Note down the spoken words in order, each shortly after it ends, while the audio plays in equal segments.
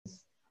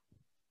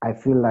I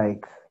feel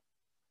like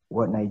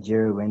what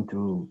Nigeria went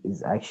through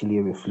is actually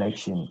a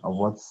reflection of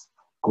what's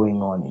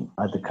going on in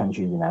other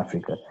countries in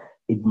Africa.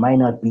 It might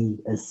not be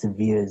as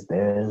severe as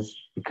theirs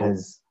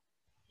because,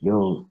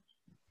 yo,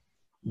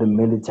 the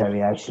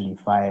military actually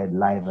fired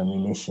live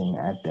ammunition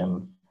at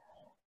them,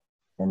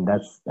 and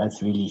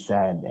that's really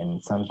sad,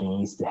 and something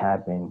needs to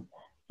happen.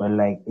 But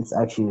like, it's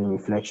actually a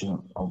reflection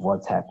of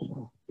what's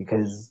happening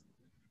because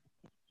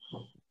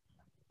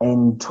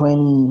in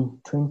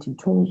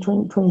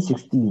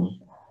 2016,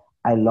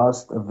 I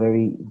lost a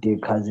very dear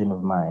cousin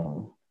of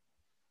mine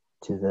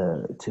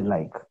to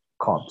like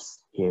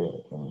cops here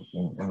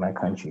in my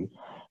country.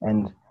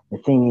 And the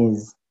thing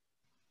is,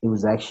 it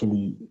was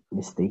actually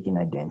mistaken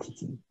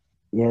identity.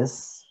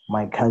 Yes,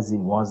 my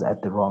cousin was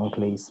at the wrong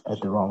place at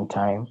the wrong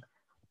time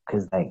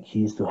because like he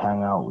used to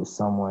hang out with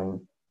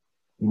someone.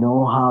 You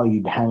know how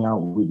you'd hang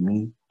out with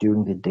me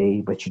during the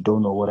day, but you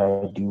don't know what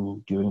I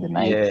do during the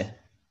night. Yeah.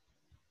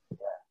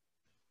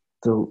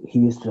 So he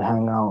used to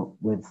hang out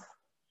with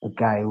a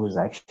guy who was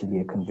actually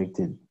a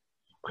convicted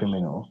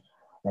criminal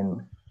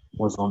and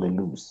was on the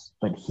loose.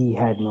 But he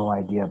had no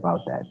idea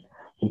about that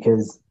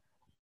because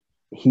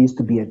he used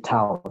to be a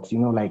tout. You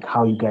know, like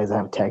how you guys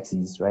have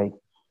taxis, right?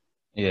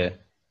 Yeah.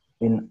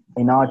 In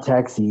our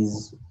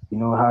taxis, you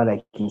know how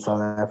like in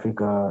South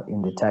Africa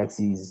in the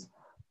taxis,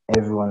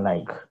 everyone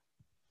like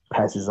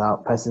passes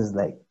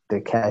like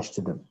the cash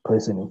to the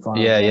person in front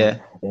of Yeah, them, yeah.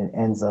 and it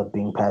ends up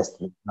being passed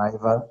to the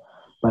driver.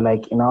 But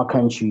like in our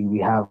country, we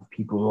have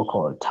people who are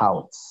called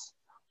touts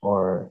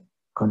or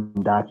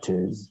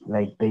conductors.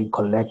 Like they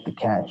collect the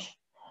cash.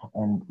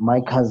 And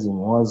my cousin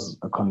was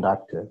a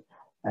conductor,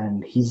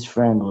 and his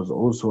friend was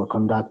also a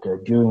conductor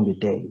during the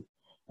day.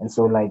 And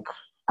so like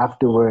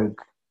after work,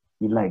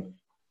 we like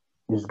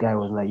this guy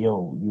was like,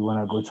 "Yo, you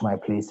wanna go to my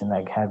place and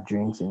like have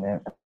drinks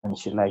and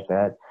shit like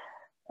that?"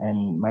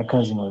 And my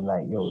cousin was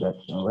like, "Yo, that's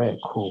all right,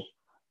 cool."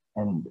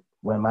 And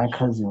when my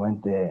cousin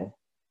went there,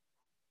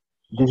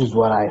 this is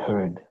what I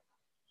heard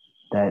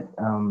that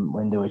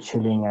when they were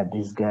chilling at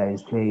this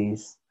guy's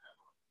place,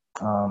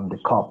 the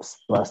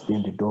cops bust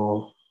in the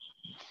door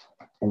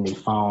and they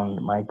found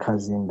my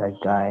cousin, that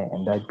guy,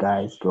 and that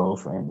guy's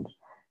girlfriend,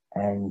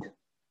 and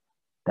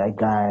that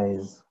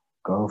guy's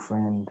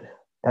girlfriend,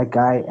 that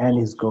guy and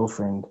his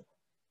girlfriend,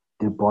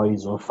 the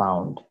bodies were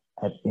found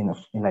in a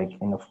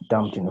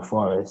dumped in the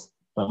forest.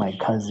 But my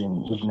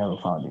cousin, we've never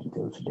found it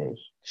until today.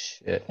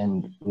 Shit.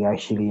 And we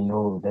actually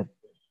know that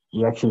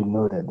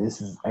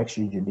this is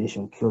actually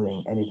judicial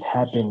killing, and it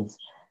happens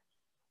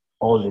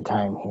all the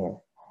time here.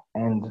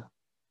 And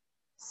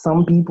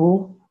some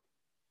people,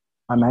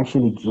 I'm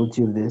actually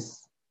guilty of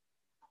this.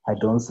 I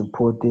don't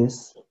support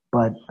this,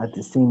 but at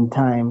the same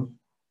time,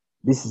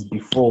 this is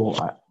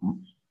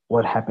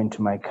what happened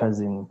to my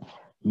cousin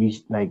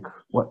reached like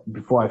what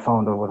before I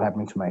found out what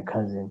happened to my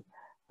cousin.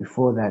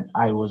 Before that,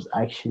 I was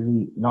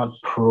actually not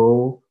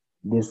pro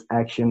this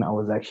action. I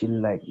was actually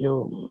like,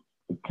 yo,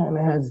 it kind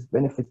of has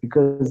benefits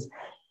because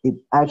it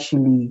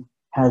actually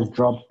has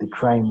dropped the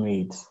crime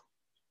rate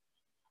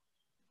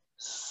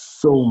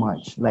so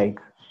much. Like,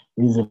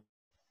 there's a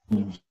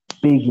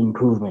big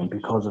improvement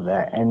because of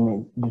that.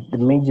 And the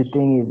major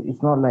thing is,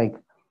 it's not like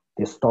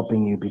they're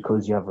stopping you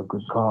because you have a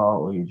good car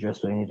or you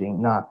dress or anything.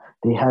 Nah,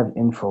 they have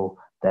info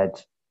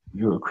that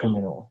you're a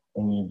criminal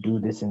and you do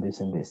this and this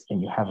and this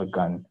and you have a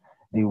gun.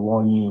 They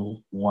warn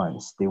you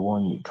once, they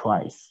warn you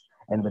twice.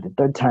 And by the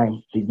third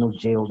time, there's no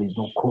jail, there's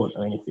no court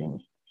or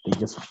anything. They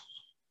just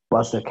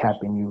bust a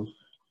cap in you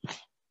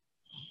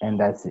and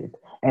that's it.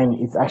 And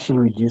it's actually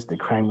reduced the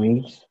crime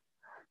rate.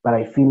 But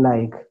I feel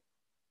like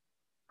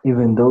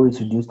even though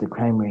it's reduced the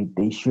crime rate,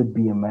 there should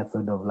be a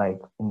method of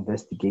like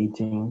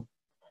investigating.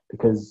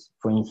 Because,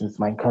 for instance,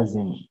 my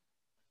cousin,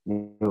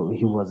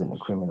 he wasn't a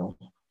criminal.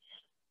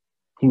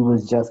 He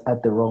was just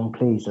at the wrong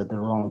place at the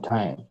wrong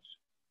time.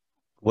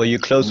 Were you You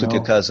close with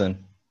your know,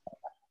 cousin?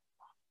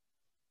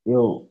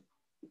 yo,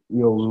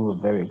 we were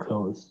very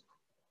close.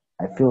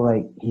 I feel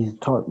like he's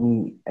taught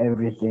me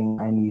everything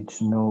I need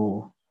to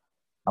know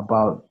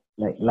about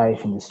like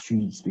life in the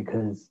streets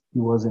because he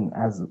wasn't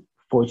as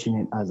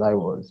fortunate as I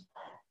was,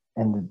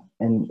 and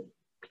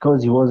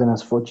because he wasn't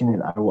as fortunate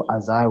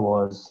as I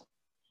was,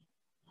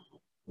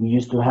 we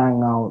used to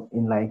hang out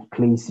in like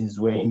places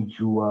where he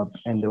grew up,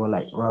 and they were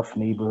like rough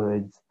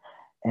neighborhoods,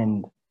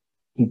 and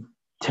he'd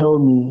tell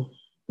me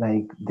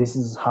like this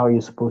is how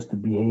you're supposed to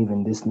behave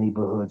in this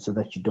neighborhood so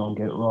that you don't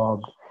get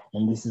robbed,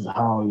 and this is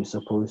how you're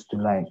supposed to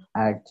like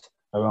act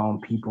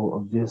around people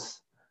of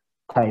this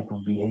type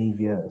of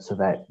behavior so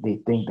that they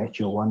think that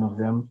you're one of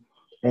them.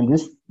 And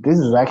this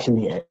is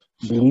actually,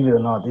 believe it or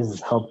not, this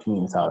has helped me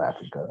in South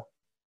Africa.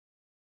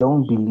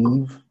 Don't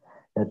believe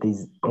that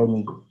there's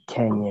any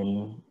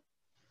Kenyan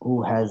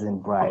who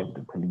hasn't bribed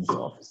the police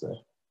officer.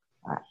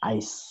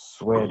 I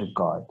swear to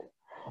God.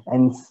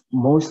 And it's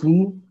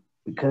mostly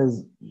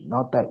because,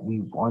 not that we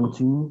want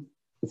to,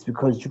 it's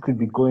because you could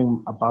be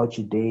going about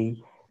your day.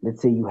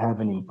 Let's say you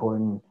have an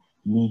important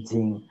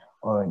meeting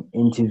or an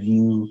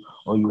interview,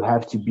 or you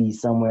have to be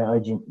somewhere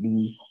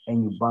urgently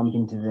and you bump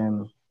into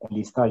them and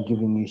they start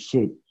giving you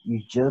shit.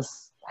 You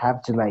just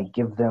have to like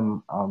give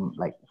them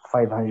like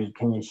 500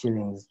 Kenya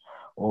shillings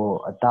or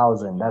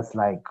 1,000. That's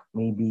like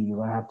maybe you're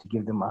gonna have to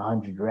give them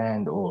 100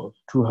 rand or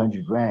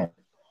 200 rand,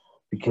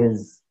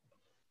 because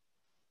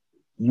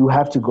you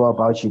have to go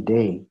about your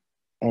day,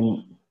 and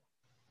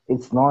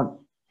it's not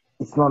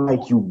it's not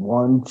like you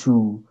want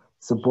to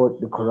support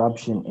the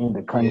corruption in the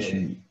Yeah.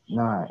 country.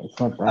 Nah, it's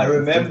not I that. It's just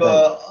remember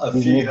that a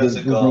few years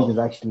these ago.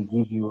 niggas actually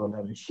give you a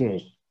lot of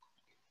shit.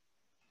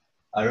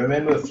 I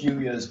remember a few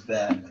years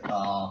back.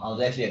 I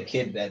was actually a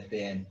kid back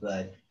then,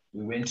 but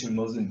we went to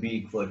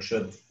Mozambique for a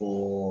trip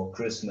for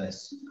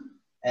Christmas,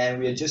 and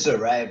we had just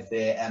arrived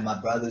there, and my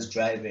brother's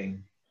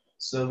driving,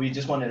 so we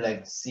just want to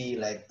like see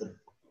like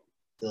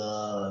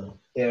the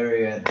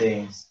area and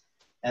things,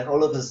 and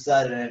all of a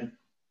sudden,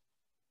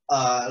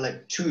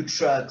 like two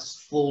trucks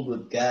full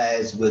with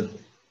guys with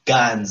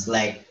guns,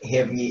 like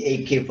heavy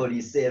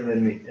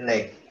AK-47,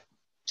 like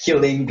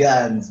killing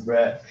guns,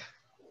 bruh.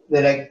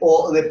 They like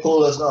all they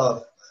pull us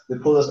off. They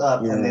pull us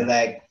up and they're Yeah,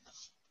 like,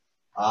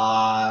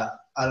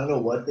 I don't know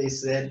what they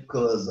said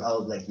because I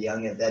was like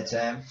young at that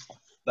time,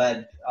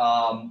 but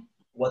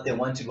what they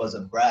wanted was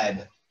a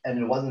bribe, and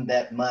it wasn't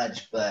that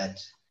much. But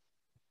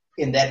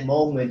in that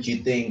moment, you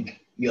think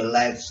your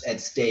life's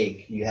at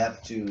stake. You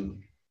have to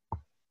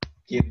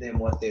give them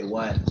what they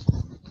want.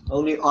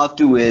 Only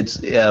afterwards,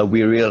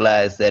 we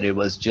realized that it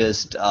was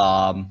just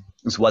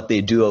it's what they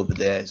do over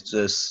there. It's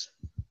just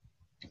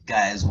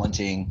guys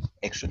wanting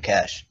extra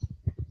cash.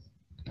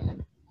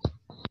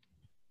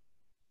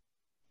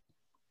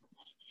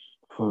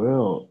 for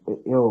real.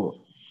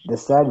 Yo, the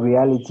sad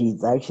reality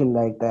is actually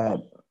like that,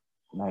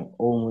 like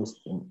almost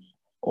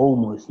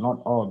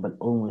not all, but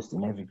almost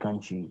in every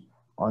country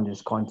on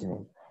this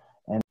continent.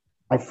 And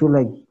I feel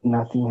like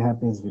nothing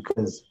happens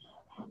because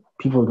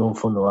people don't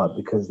follow up,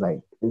 because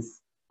like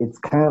it's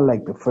kind of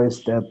like the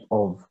first step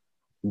of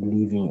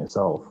relieving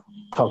yourself,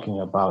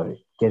 talking about it,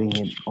 getting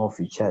it off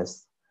your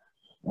chest.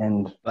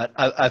 And But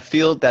I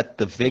feel that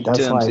the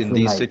that's why victims I in feel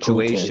these like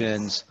protests.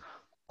 situations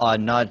are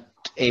not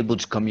able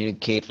to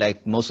communicate.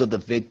 Like most of the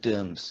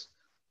victims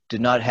do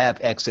not have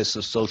access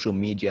to social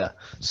media.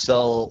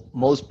 So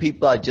most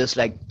people are just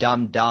like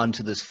dumbed down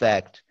to this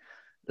fact.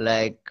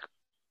 Like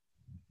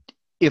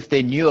if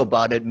they knew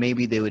about it,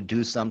 maybe they would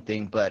do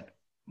something, but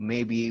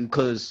maybe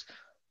because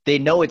they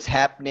know it's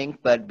happening,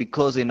 but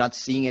because they're not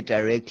seeing it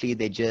directly,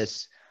 they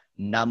just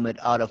numb it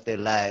out of their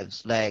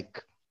lives.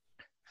 Like,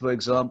 for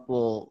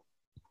example,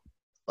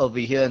 over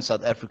here in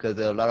South Africa,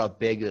 there are a lot of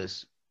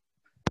beggars.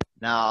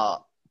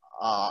 Now,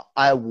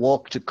 I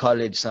walk to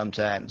college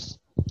sometimes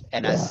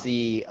and I Yeah,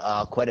 see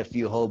quite a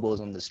few hobos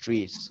on the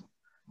streets.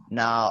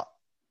 Now,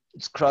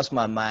 it's crossed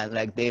my mind,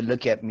 like they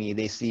look at me,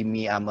 they see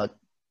me,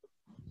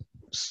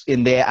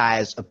 in their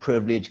eyes, a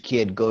privileged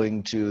kid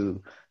going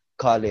to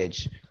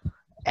college,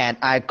 and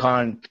I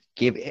can't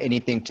give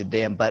anything to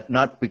them, but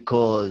not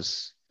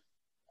because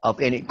of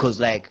any, because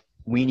like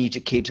we need to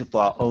cater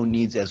for our own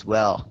needs as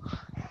well.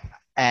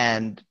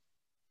 And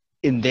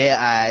in their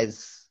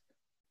eyes,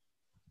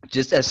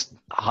 just as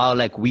how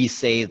like we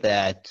say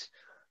that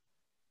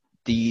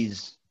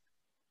these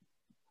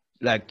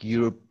like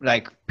Europe,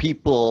 like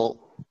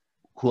people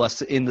who are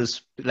in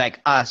this, like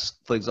us,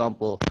 for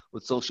example,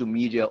 with social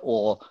media,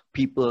 or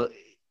people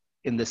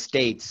in the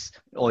States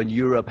or in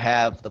Europe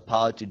have the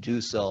power to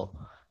do so.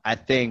 I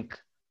think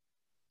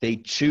they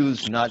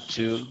choose not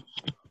to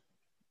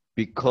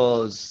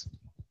because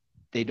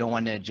they don't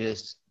want to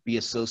just be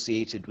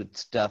associated with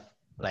stuff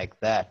like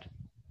that.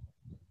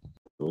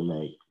 so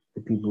like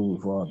the people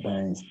with our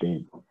parents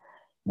did.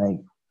 Like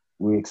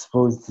we're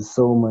exposed to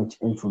so much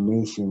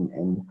information,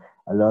 and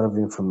a lot of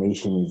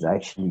information is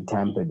actually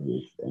tampered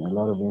with, and a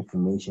lot of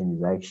information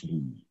is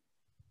actually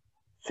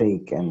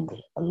fake, and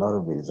a lot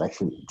of it is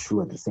actually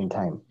true at the same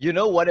time. You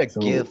know what a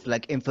So gift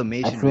like I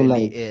information feel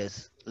really like,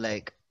 is?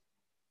 Like,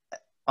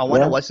 I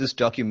want to yeah, watch this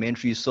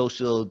documentary,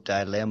 Social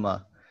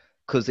Dilemma,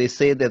 because they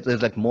say that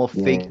there's like more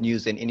yeah, fake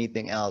news than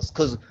anything else.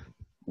 Because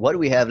what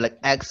we have, like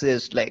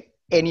access, like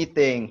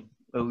anything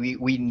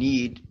we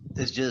need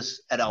is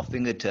just at our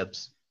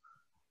fingertips.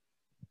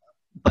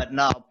 But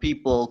now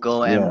people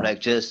go and yeah, like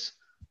just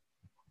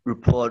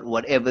report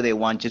whatever they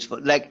want just for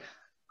like,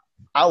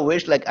 I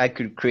wish like I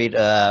could create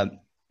a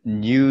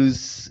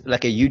news,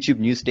 like a YouTube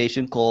news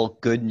station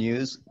called Good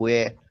News,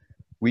 where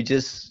we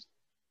just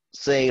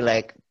say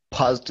like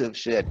positive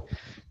shit.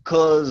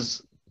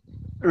 Cause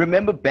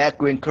remember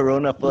back when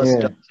Corona first yeah,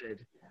 started,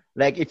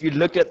 like if you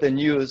looked at the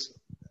news,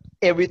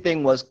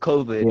 everything was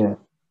COVID. yeah,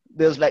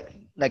 There's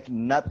like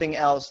nothing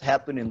else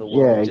happened in the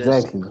yeah, world,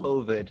 just exactly.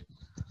 COVID.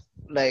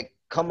 Like,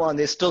 come on,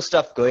 there's still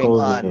stuff going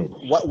on.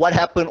 COVID. What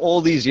happened all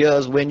these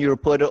years when you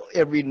report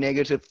every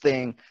negative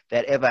thing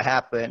that ever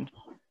happened,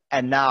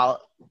 and now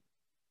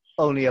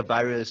only a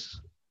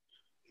virus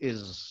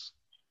is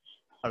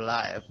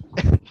alive?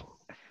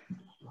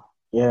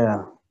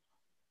 Yeah.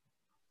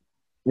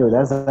 Yo,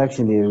 that's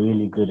actually a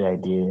really good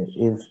idea.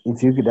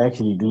 If you could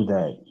actually do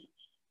that,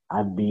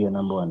 I'd be your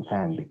number one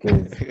fan,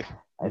 because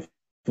I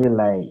feel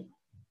like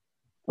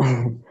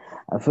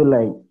I feel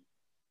like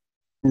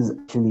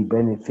actually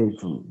benefit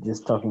from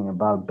just talking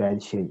about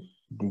bad shit.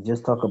 They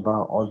just talk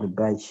about all the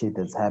bad shit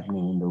that's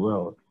happening in the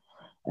world.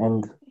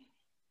 And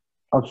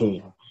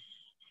okay,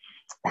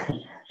 this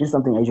is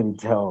something I usually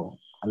tell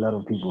a lot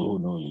of people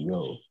who know me,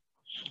 yo.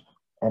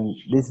 And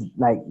this is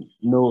like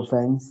no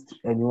offense to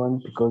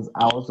anyone because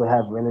I also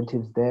have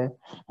relatives there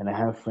and I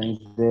have friends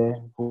there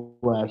who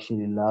I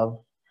actually love.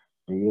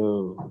 But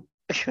yo,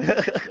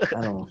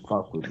 I don't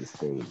fuck with the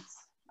states.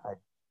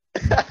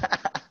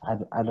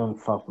 I don't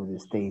fuck with the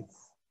states.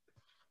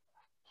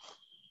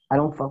 I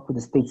don't fuck with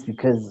the states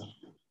because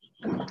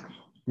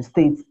the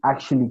states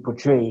actually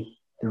portray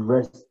the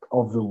rest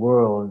of the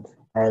world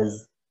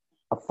as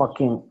a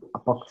fucking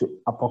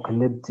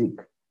apocalyptic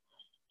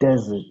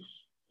desert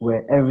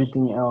where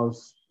everything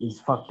else is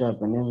fucked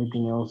up and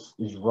everything else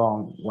is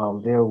wrong while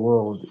their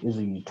world is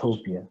a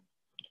utopia.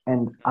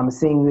 And I'm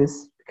saying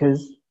this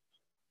because,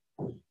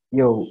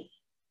 yo,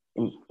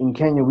 in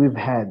Kenya, we've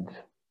had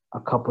a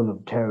couple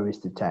of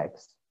terrorist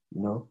attacks,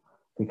 you know,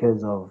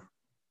 because of,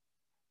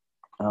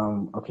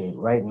 okay,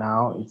 right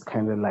now it's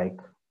kind of like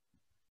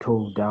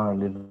toned down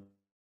a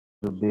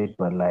little bit,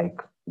 but like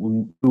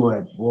we were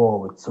at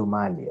war with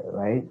Somalia,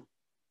 right?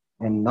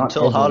 And not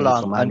Until how everyone in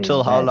long? Somalia is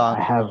Until how bad. I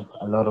long? have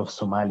a lot of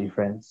Somali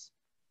friends.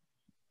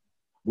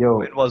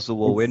 When Yo, was the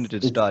war? When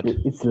did it start?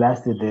 it's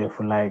lasted there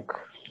for like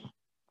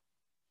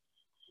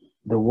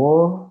the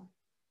war.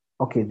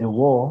 Okay, the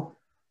war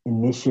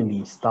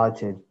initially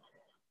started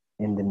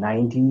in the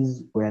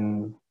 90s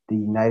when the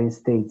United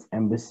States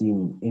embassy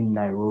in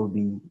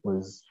Nairobi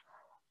was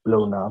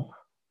blown up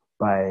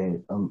by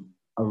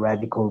a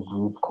radical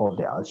group called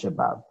the Al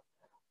Shabaab,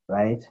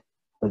 right?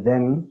 But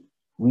then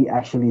we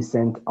actually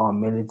sent our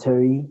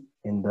military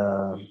in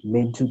the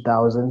mid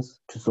 2000s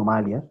to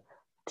Somalia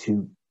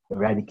to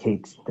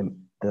eradicate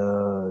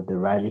the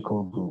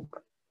radical group.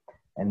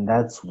 And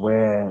that's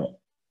where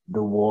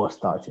the war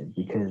started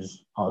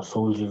because our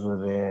soldiers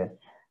were there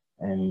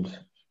and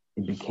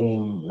it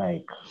became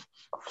like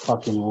a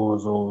fucking war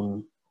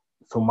zone.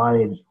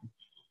 Somalia,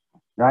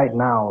 right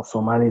now,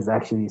 Somalia is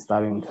actually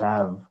starting to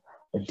have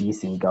a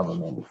decent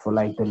government. For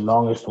like the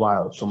longest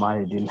while,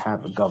 Somalia didn't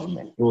have a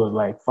government. It was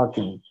like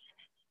fucking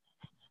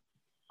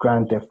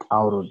Grand Theft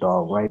Auto,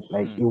 dog, right?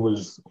 Like it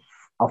was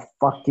a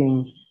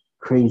fucking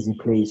crazy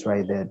place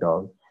right there,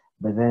 dog.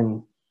 But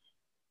then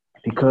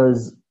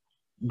because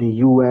the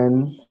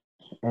UN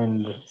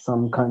and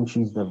some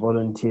countries that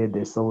volunteered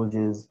their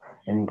soldiers,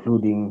 and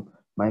including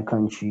my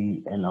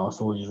country, and our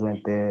soldiers went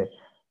there,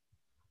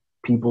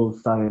 people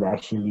started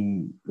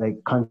actually, like,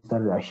 countries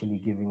started actually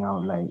giving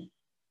out like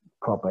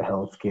proper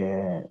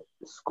healthcare,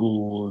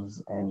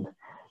 schools, and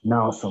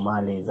now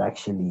Somalia is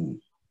actually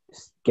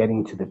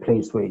getting to the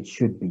place where it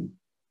should be.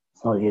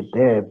 It's not yet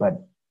there, but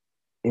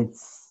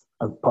it's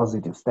a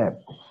positive step.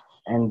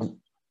 And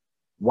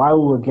while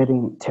we were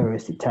getting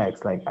terrorist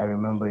attacks, like I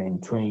remember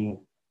in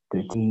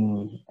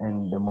 2013,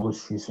 and the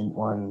most recent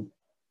one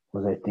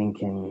was, I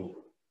think, in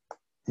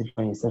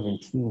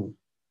 2017,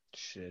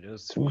 Shit, it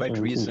was quite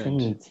 2017, recent.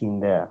 2018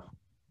 there.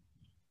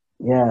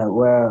 Yeah,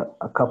 where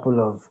a couple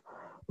of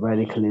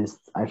radicalists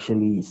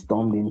actually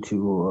stormed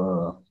into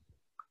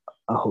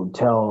a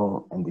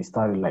hotel and they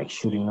started like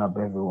shooting up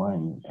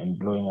everyone and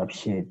blowing up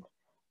shit.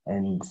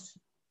 And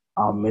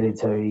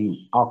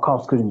our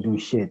cops couldn't do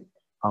shit.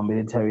 Our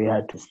military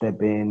had to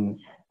step in,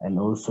 and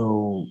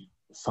also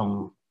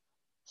some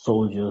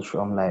soldiers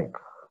from like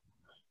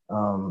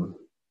um,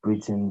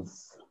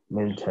 Britain's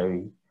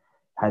military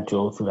had to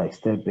also like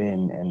step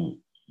in and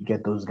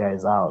get those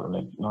guys out,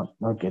 like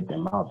not get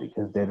them out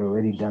because they'd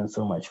already done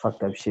so much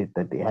fucked up shit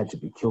that they had to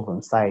be killed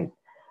on sight.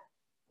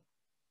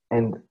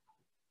 And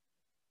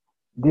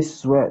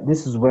this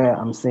is where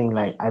I'm saying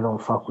like I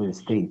don't fuck with the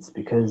states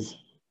because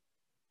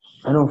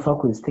I don't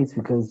fuck with the states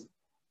because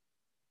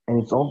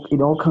and it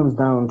all comes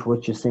down to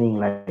what you're saying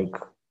like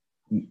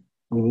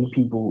we need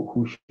people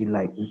who should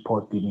like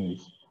report the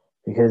news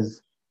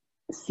because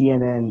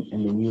CNN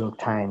and the New York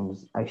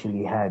Times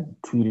actually had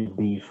tweeted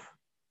beef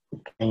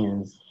with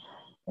Kenyans,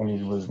 and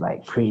it was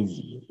like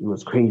crazy. It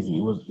was crazy.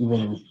 It was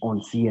even on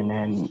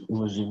CNN. It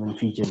was even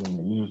featured in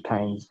the New York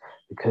Times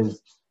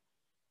because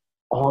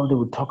all they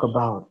would talk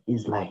about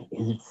is like,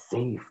 is it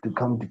safe to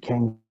come to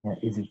Kenya?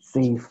 Is it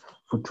safe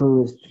for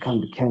tourists to come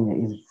to Kenya?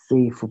 Is it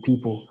safe for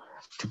people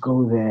to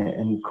go there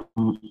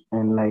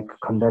and like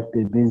conduct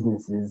their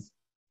businesses?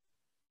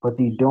 But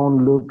they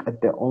don't look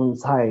at their own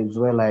sides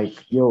where like,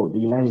 yo, the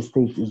United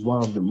States is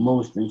one of the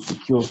most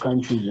insecure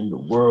countries in the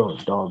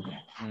world, dog.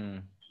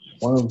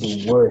 One of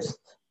the worst.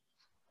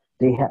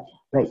 They have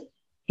like,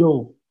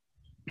 yo,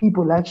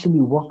 people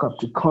actually walk up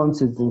to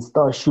concerts and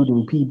start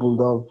shooting people,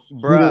 dog. You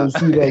Bruh. don't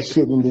see that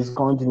shit in this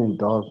continent,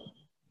 dog.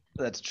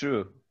 That's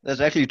true. That's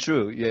actually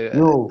true. Yeah,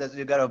 Yo,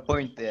 you got a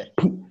point there.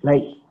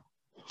 like,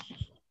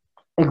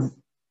 ex-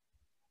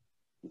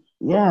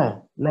 yeah,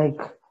 like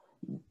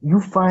you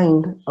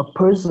find a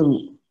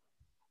person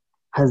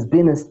has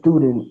been a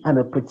student at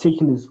a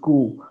particular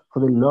school for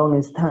the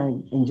longest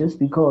time, and just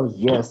because,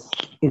 yes,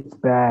 it's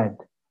bad,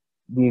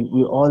 we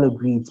all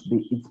agree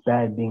it's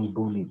bad being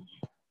bullied,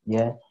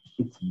 yeah,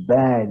 it's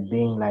bad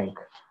being like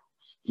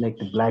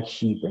the black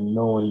sheep and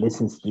no one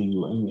listens to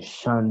you and you're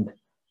shunned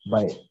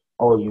by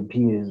all your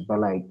peers. But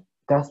like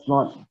that's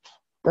not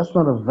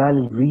a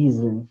valid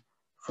reason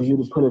for you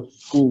to put up to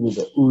school with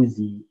a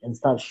Uzi and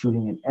start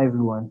shooting at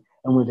everyone.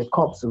 And when the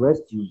cops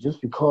arrest you,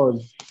 just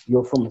because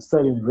you're from a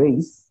certain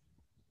race,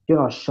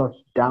 you're not shut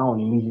down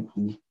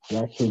immediately.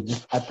 You're actually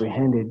just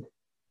apprehended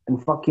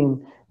and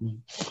fucking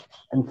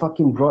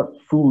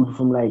brought food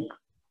from like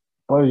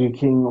Burger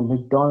King or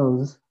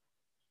McDonald's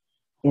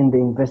in the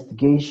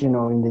investigation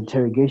or in the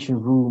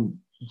interrogation room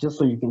just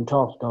so you can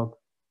talk, dog.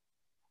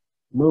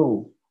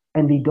 No.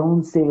 And they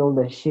don't say all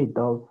that shit,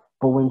 dog.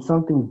 But when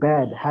something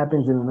bad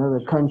happens in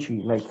another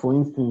country, like for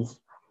instance,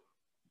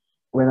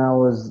 when I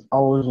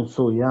wasn't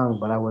so young,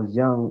 but I was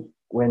young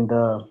when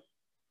the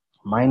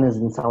miners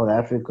in South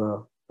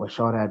Africa were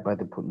shot at by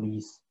the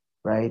police,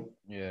 right?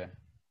 Yeah.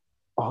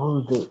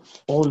 All the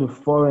all the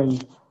foreign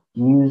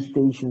news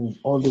stations,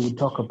 all they would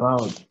talk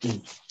about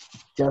is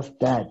just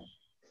that.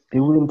 They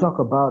wouldn't talk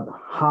about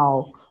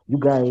how you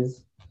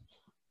guys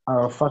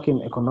are a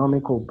fucking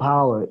economical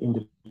power in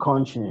the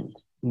continent.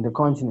 In the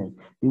continent,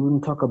 they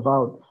wouldn't talk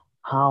about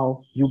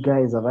how you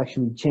guys have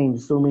actually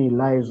changed so many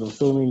lives of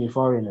so many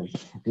foreigners.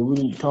 They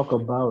wouldn't talk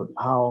about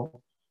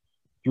how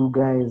you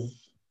guys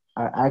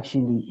are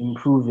actually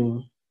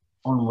improving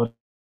on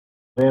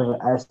whatever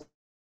aspect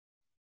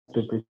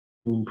that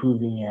you're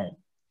improving at.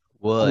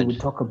 All they Word. would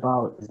talk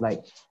about is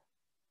like,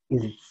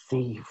 is it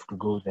safe to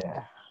go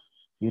there?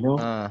 You know?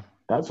 Uh,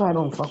 That's why I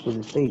don't fuck with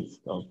the States,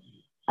 though.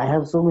 I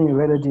have so many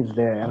relatives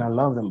there and I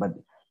love them, but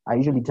I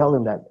usually tell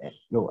them that,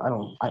 yo, I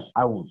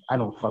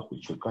don't fuck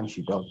with your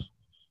country, dog.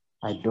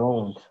 I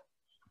don't.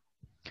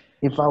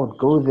 If I would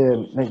go there,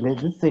 like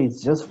let's say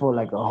it's just for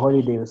like a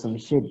holiday or some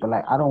shit, but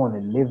like I don't want to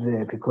live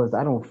there because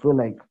I don't feel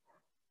like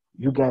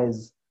you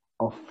guys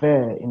are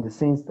fair in the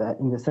sense that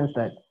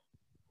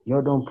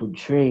you don't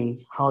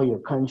portray how your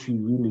country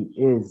really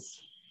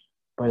is.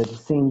 But at the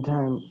same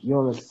time,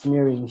 you're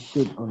smearing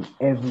shit on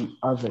every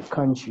other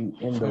country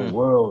in the hmm.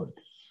 world.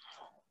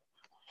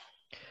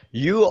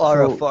 You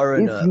are a So if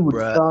foreigner, you would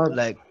bruh. start,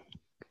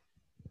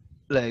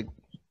 Like,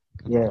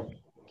 yeah,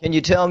 can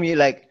you tell me,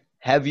 like,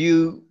 have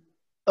you?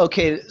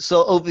 Okay,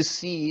 so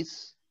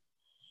overseas,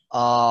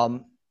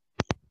 um,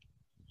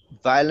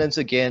 violence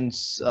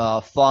against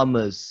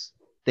farmers,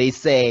 they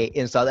say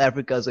in South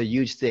Africa is a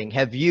huge thing.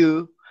 Have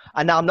you?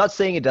 And now I'm not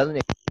saying it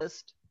doesn't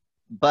exist,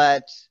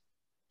 but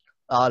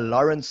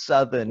Lauren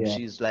Southern, yeah,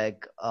 she's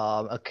like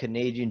a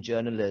Canadian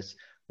journalist.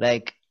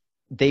 Like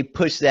they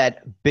push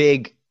that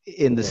big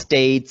in the yeah,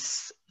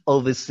 States,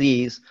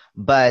 overseas,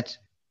 but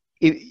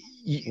if,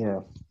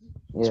 yeah,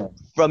 yeah.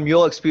 from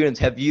your experience,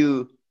 have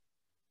you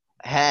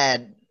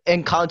had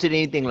encountered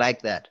anything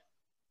like that?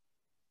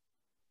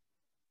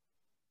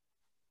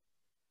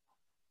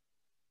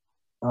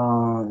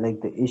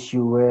 Like the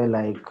issue where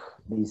like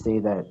they say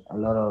that a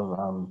lot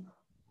of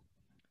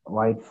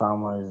white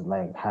farmers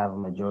like have a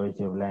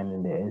majority of land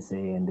in the SA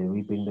and they're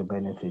reaping the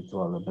benefits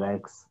while the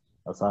blacks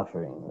are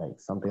suffering, like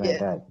something like Yeah.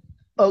 that.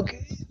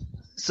 Okay.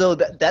 So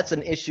that's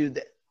an issue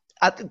that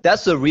I think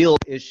that's a real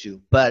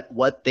issue. But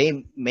what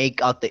they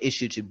make out the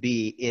issue to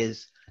be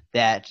is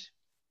that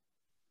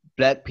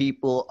black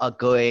people are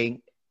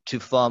going to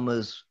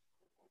farmers'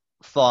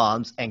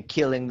 farms and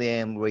killing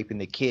them, raping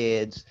the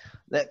kids.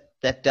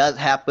 That does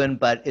happen,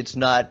 but it's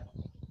not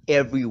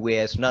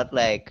everywhere. It's not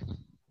like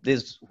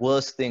there's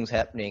worse things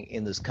happening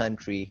in this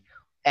country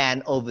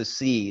and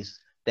overseas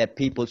that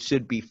people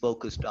should be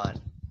focused on,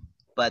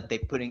 but they're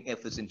putting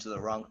efforts into the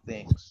wrong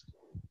things.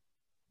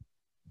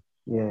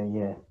 Yeah,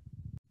 yeah.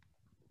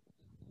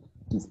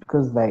 It's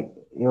because like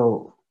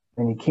yo,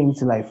 when it came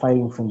to like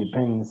fighting for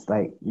independence,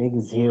 like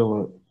niggas here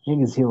were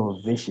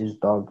vicious,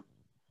 dog.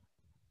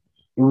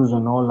 It was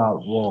an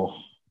all-out war,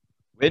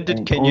 When and did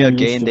it Kenya only reached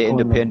gain a their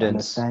point of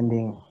independence?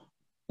 understanding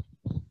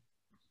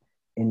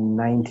in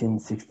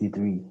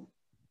 1963.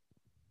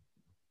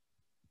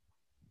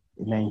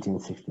 In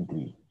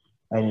 1963,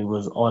 and it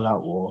was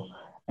all-out war.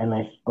 And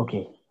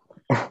okay,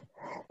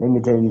 let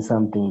me tell you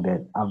something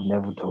that I've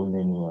never told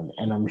anyone,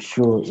 and I'm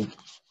sure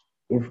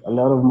if a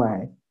lot of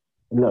my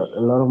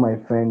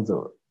friends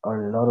or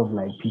a lot of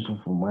like people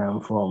from where I'm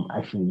from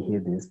actually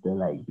hear this, they'll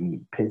like be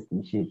pissed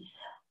and shit.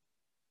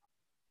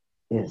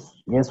 Yes,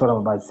 what I'm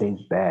about to say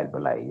is bad,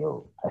 but like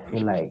yo, I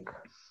feel like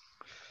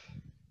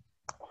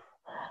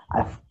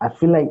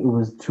it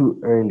was too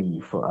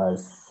early for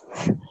us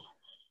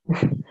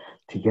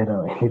to get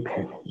our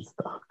independence,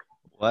 dog.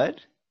 What?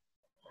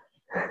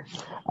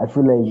 I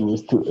feel like it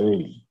was too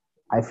early.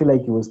 I feel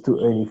like it was too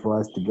early for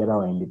us to get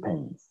our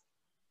independence.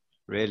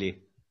 Really?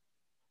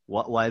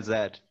 What? Why is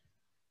that?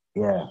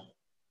 Yeah,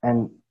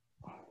 and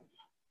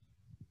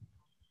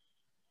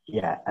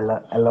yeah, a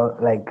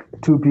lot. Like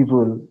two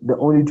people, the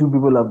only two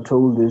people I've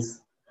told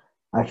this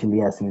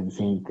actually asked me the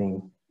same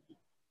thing,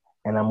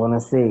 and I'm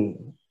gonna say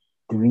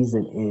the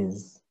reason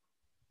is,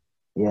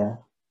 yeah.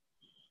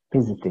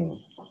 Here's the thing,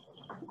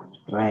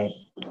 right?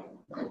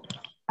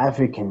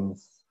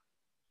 Africans,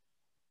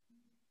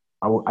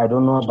 I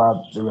don't know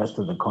about the rest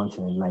of the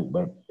continent, like,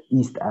 but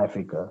East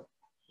Africa,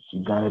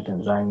 Uganda,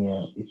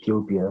 Tanzania,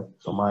 Ethiopia,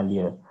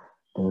 Somalia,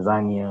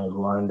 Tanzania,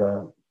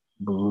 Rwanda,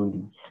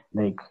 Burundi.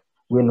 Like,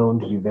 we're known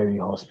to be very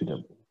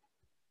hospitable.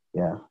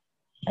 Yeah.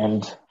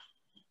 And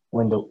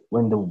when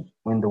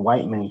the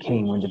white men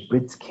came, when the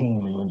Brits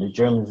came, and when the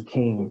Germans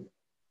came,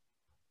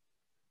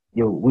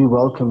 we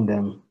welcomed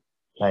them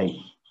like,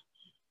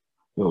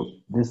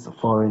 these are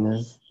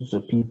foreigners, these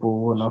are people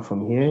who are not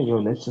from here.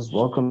 Let's just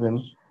welcome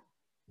them.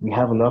 We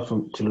have a lot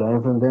to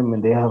learn from them,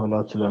 and they have a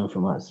lot to learn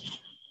from us.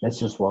 Let's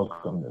just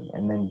welcome them.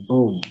 And then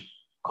boom,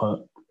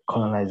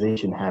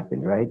 colonization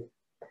happened, right?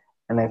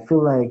 And I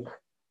feel like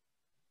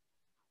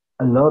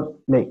a lot,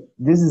 like,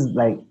 this is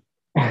like,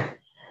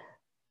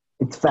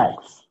 it's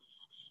facts.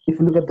 If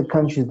you look at the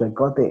countries that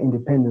got their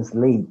independence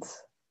late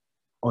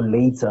or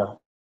later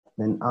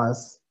than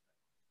us,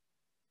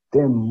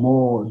 they're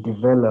more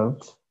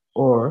developed,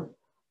 or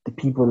the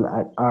people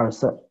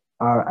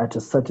are at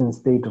a certain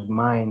state of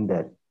mind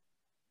that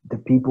the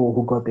people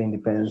who got the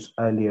independence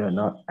earlier are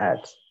not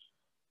at,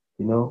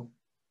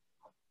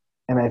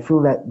 And I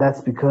feel that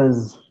that's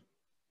because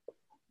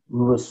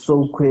we were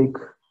so quick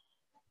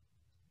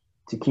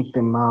to kick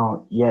them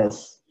out.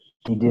 Yes,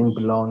 they didn't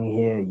belong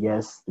here.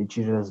 Yes, they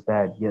treated us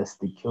bad. Yes,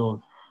 they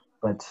killed.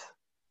 But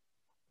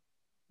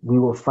we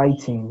were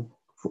fighting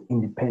for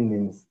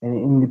independence. And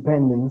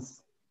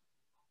independence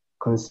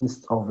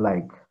consists of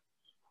like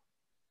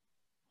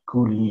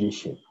good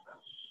leadership,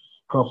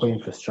 proper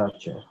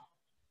infrastructure,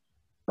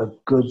 a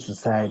good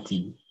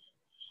society,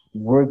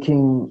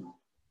 working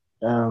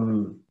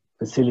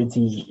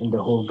facilities in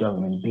the whole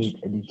government, be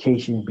it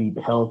education, be it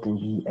health, and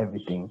be it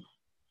everything.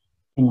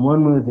 In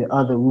one way or the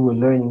other, we were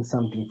learning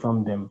something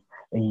from them.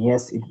 And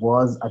yes, it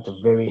was at a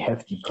very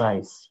hefty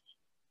price.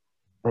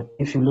 But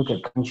if you look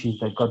at countries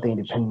that got their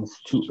independence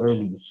too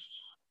early,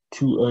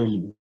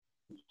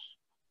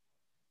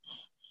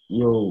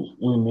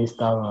 we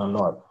missed out on a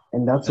lot.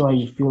 And that's why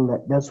you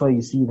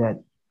see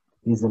that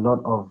there's a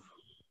lot of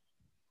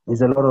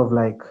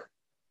like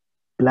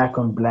black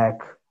on black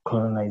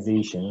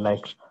colonization.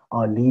 Like,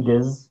 our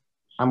leaders,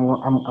 I'm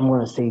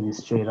gonna say this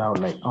straight out,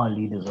 like, our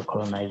leaders are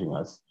colonizing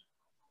us.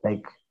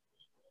 Like,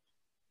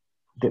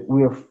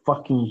 we are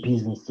fucking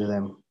peasants to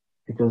them,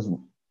 because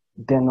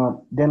they're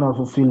not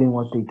fulfilling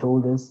what they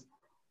told us.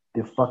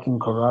 They're fucking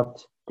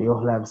corrupt. They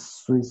all have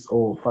Swiss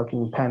or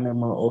fucking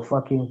Panama or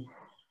fucking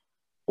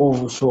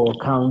offshore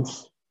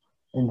accounts,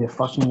 and they're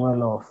fucking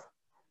well off.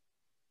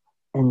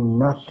 And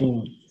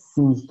nothing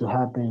seems to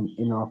happen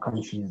in our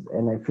countries.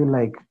 And I feel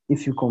like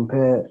if you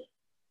compare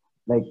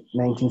like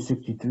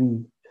 1963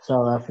 to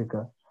South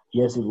Africa,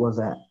 yes, it was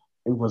at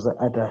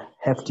a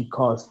hefty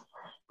cost,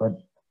 but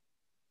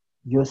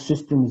your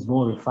system is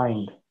more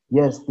refined.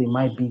 Yes, there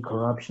might be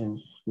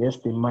corruption. Yes,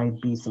 there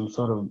might be some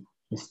sort of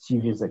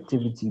mischievous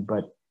activity,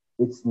 but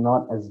it's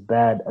not as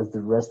bad as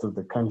the rest of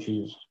the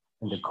countries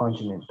in the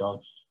continent,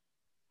 dog.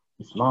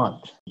 It's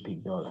not,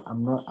 big dog.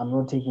 I'm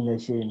not taking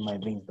that shit in my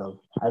veins, dog.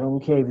 I don't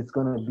care if it's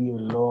gonna be a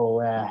law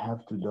where I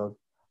have to, dog.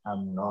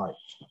 I'm not.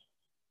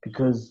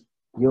 Because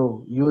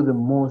you're the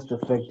most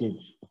affected.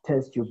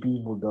 Test your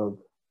people, dog.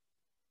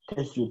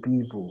 Test your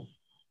people.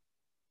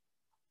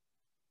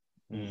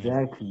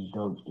 Exactly,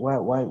 dog.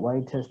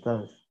 Why test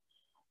us?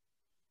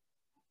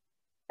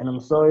 And I'm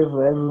sorry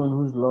for everyone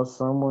who's lost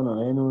someone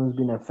or anyone who's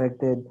been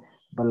affected,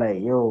 but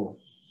like,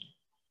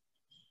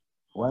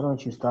 why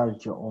don't you start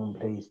at your own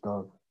place,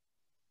 dog?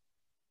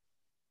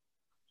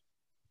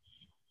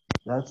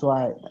 That's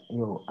why,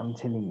 I'm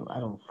telling you, I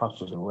don't fuck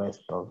with the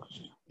West, dog.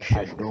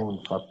 I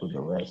don't fuck with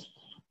the West.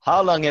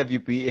 How long have you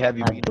been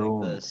like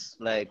this?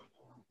 Like,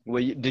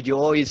 did you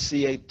always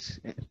see it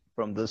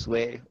from this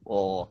way,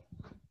 or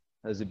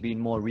has it been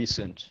more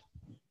recent?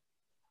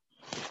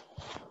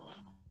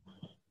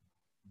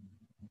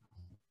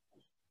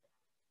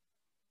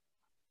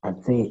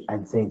 I'd say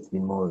it's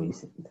been more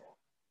recent.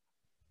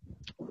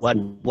 What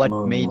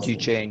made you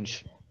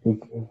change?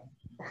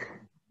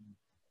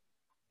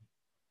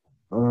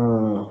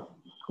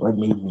 What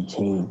made me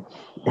change?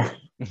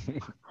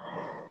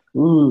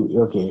 Ooh,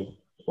 okay.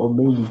 What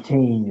made me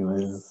change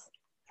was.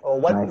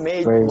 Or what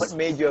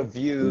made your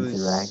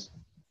views?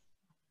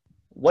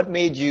 What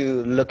made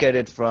you look at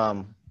it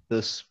from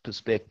this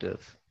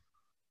perspective?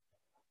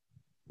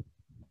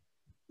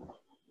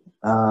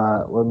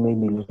 What made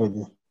me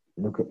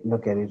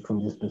look at it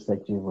from this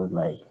perspective was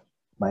like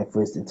my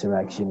first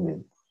interaction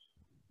with.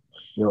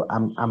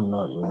 I'm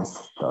not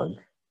racist, dog.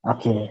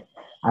 Okay,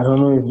 I don't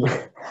know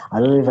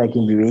if I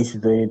can be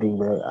racist or anything,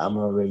 but I'm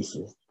not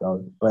racist,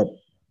 dog. But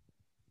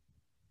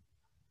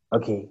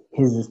okay,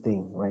 here's this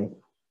thing, right?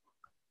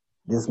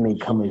 This may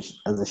come as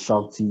a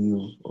shock to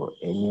you or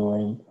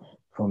anyone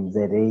from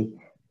ZA,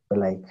 but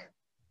like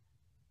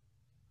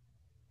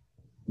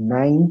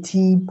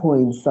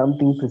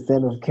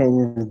 90-point-something% of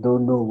Kenyans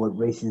don't know what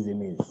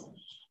racism is.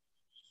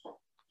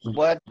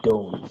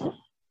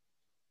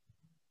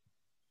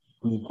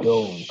 We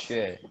don't.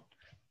 Shit.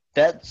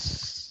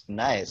 That's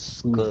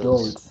nice. We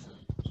don't.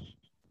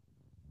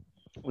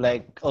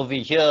 Like over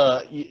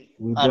here,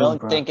 I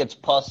don't think it's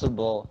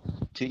possible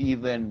to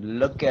even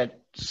look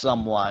at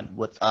someone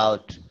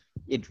without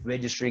it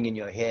registering in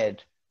your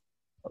head,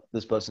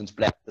 this person's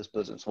black, this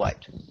person's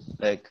white.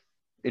 Like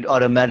it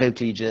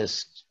automatically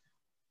just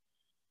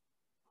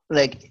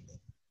like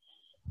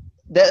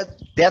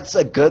that's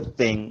a good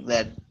thing,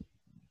 that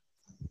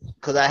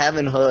because I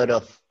haven't heard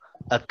of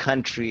a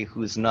country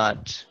who's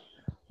not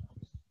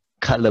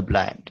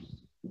colorblind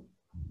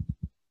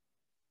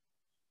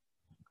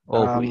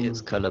or who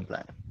is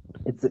colorblind.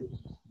 It's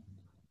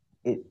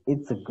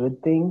a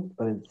good thing,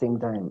 but at the same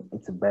time,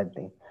 it's a bad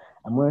thing.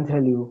 I'm going to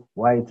tell you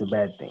why it's a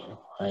bad thing,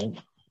 right?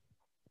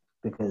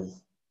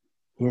 Because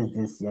here's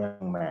this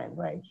young man,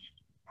 right?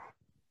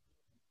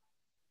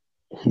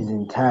 His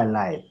entire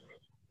life,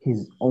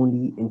 he's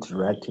only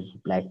interacted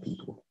with black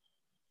people.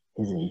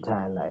 His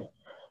entire life.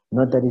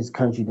 Not that his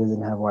country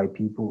doesn't have white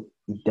people,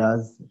 it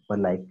does, but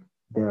like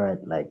they're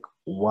at like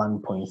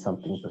 1 point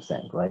something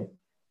percent, right?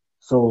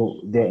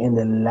 So they're in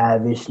the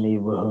lavish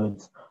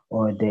neighborhoods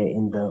or they're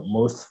in the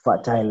most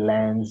fertile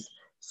lands.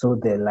 So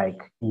they're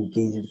like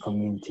engaged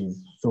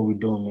communities. So we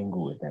don't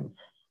mingle with them.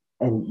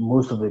 And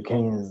most of the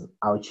Kenyans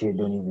out here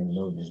don't even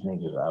know these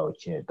niggas out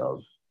here,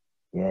 dog.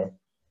 Yeah.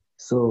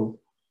 So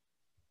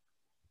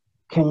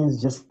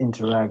Kenyans just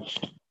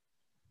interact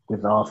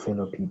with our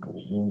fellow people.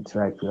 We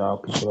interact with our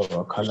people of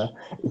our color.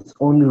 It's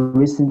only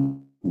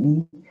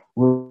recently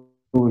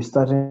we're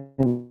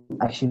starting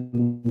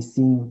actually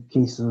seeing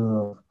cases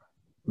of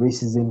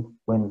racism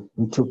when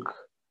we took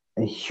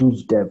a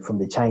huge debt from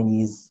the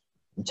Chinese.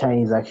 The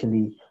Chinese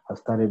actually have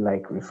started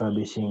like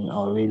refurbishing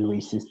our railway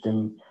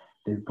system.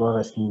 They've brought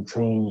us new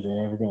trains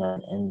and everything,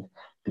 and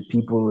the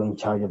people in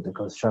charge of the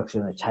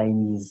construction are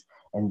Chinese,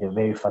 and they're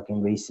very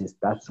fucking racist.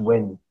 That's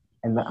when,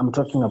 and I'm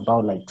talking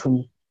about like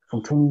from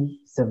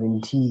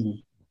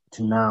 2017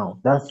 to now.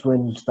 That's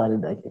when we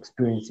started like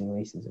experiencing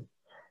racism.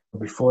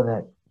 Before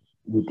that,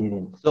 we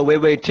didn't. So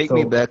wait, take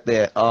me back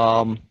there.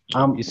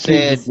 You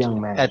said this young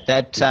man, at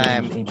that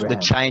time the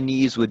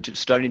Chinese were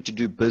starting to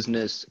do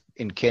business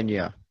in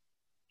Kenya.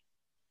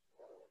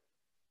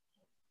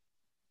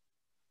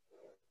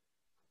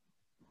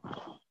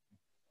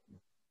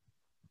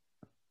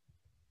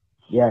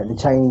 Yeah, the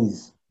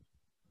Chinese.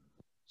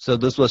 So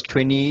this was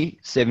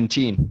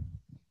 2017.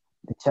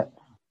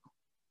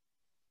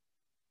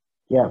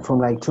 Yeah, from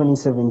like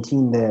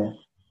 2017 there,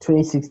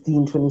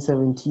 2016,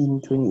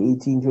 2017,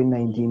 2018,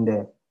 2019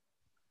 there.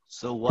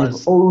 So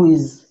they've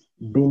always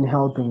been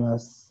helping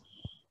us.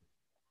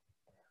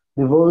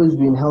 They've always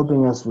been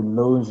helping us with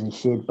loans and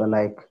shit, but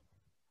like,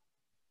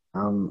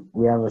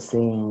 we have a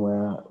saying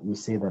where we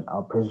say that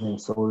our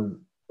president sold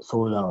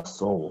our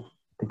soul,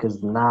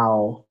 because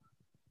now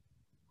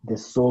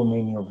there's so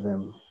many of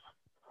them.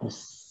 There's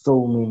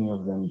so many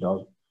of them,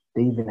 dog.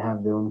 They even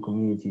have their own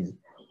communities.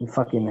 We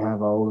fucking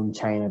have our own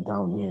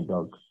Chinatown here,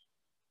 dog.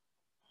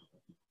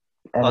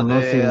 And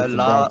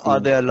are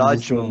there a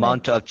large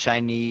amount of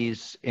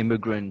Chinese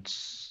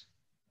immigrants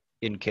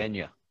in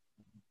Kenya?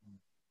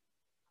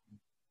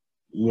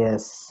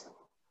 Yes.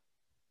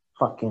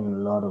 Fucking a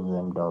lot of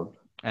them, dog.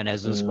 And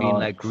has this been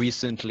like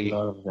recently? A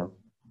lot of them.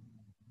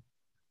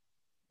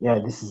 Yeah,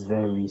 this is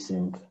very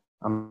recent.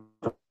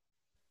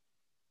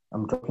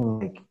 I'm talking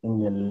like in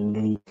the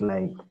late,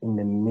 like in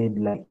the mid,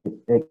 like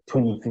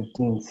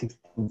 2015,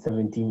 16,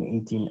 17,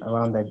 18,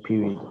 around that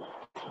period.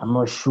 I'm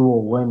not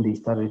sure when they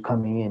started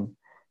coming in,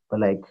 but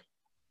like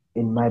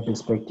in my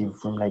perspective,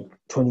 from like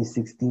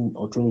 2016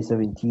 or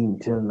 2017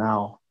 till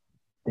now,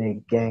 the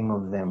gang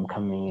of them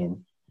coming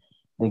in.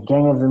 The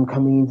gang of them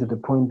coming in to the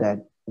point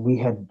that we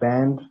had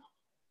banned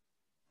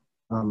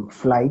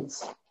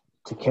flights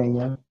to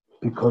Kenya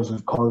because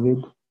of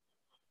COVID.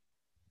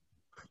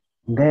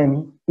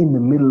 Then, in the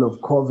middle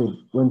of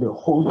COVID, when the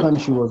whole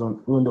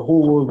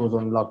world was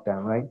on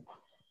lockdown, right?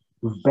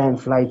 We've banned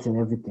flights and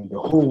everything. The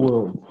whole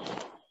world,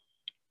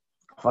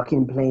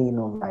 fucking plane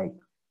of like,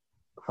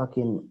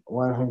 fucking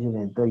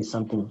 130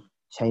 something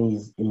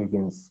Chinese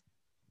immigrants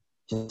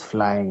just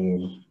flying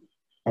in,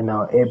 and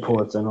our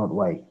airports are not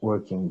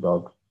working,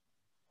 dog.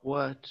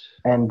 What?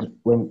 And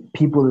when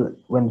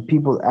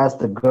people asked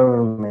the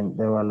government,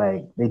 they were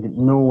like,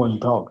 no one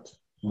talked.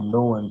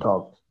 No one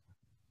talked.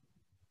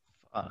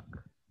 Fuck.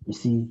 You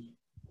see?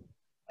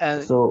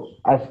 And so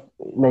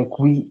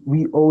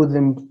we owe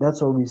them.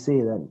 That's what we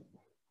say then.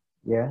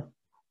 Yeah.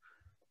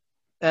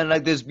 And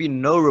like, there's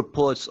been no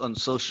reports on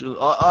social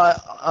or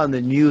on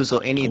the news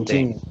or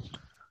anything. Continue.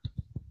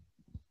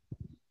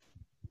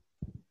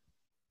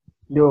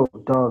 Yo,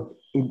 dog,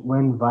 it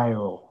went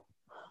viral.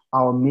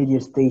 Our media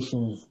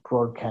stations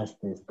broadcast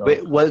this, dog.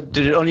 Wait, what?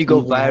 Did it only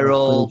go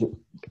viral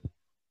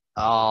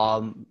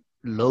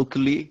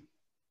locally?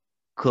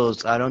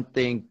 Because I don't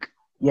think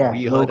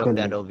we heard of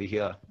that over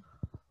here.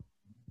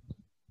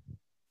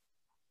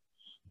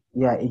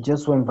 Yeah, it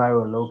just went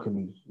viral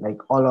locally. Like,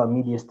 all our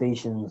media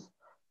stations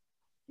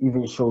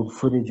even showed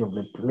footage of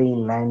the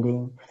plane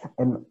landing,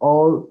 and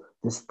all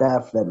the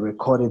staff that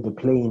recorded the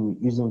plane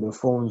using their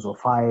phones were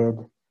fired.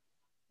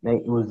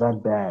 Like, it was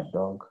that bad,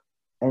 dog.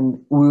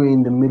 And we were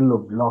in the middle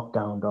of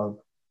lockdown, dog.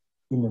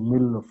 In the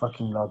middle of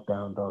fucking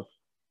lockdown, dog.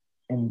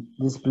 And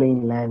this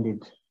plane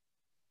landed.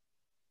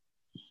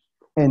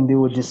 and they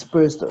were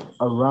dispersed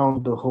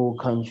around the whole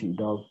country,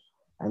 dog.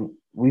 And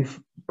we've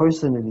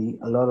personally,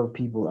 a lot of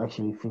people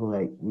actually feel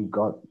like we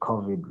got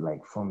COVID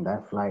like from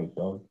that flight,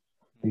 dog,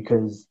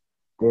 because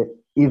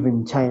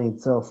even China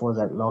itself was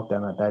at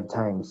lockdown at that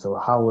time. So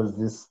how was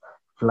this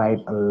flight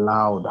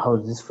allowed? How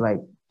was this flight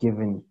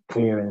given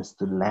clearance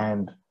to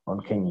land on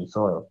Kenyan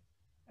soil?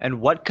 And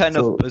what kind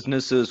of So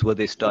businesses were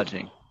they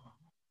starting?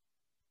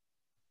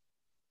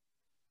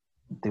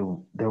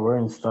 they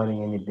weren't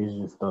starting any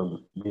business,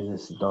 dog.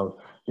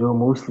 They were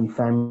mostly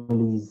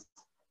family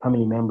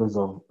members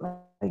of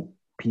like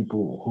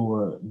people who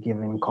were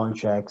given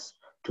contracts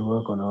to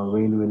work on a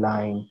railway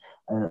line.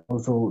 And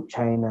also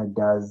China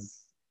does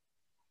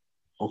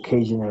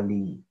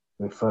occasionally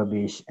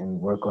refurbish and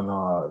work on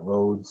our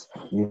roads.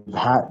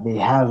 They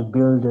have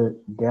built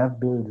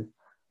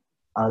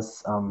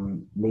us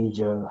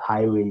major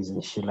highways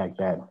and shit like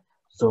that. Why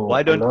So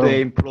a don't lot they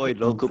of employ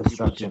local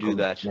people to infrastructure do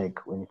that? like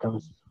when it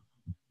comes,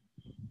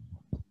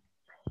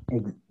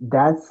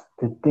 that's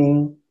the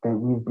thing that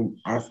we've been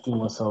asking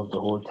ourselves the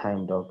whole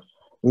time, dog.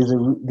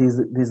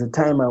 There's a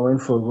time I went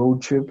for a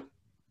road trip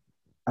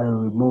at a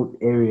remote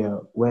area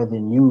where the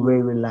new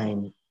railway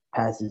line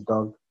passes,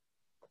 dog,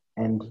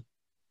 and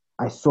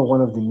I saw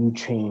one of the new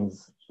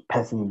trains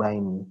passing by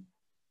me,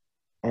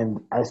 and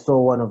I saw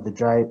one of the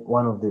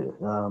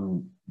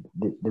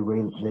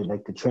rail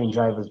like the train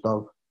driver's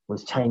dog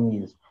was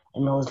Chinese,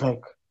 and I was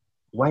like,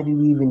 why did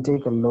we even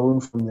take a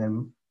loan from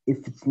them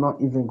if it's not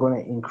even gonna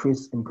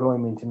increase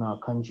employment in our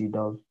country,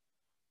 dog?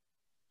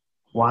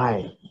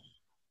 Why?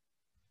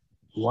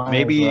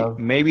 Why, bro?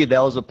 Maybe that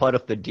was a part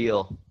of the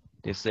deal.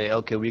 They say,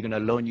 okay, we're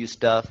gonna loan you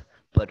stuff,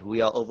 but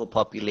we are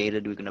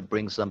overpopulated. We're gonna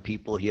bring some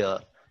people here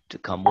to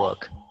come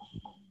work.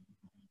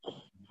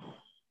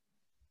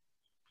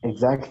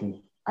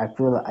 Exactly. I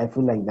feel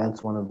like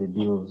that's one of the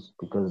deals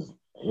because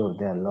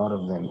there are a lot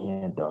of them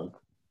here, dog.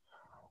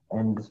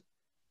 And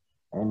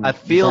I and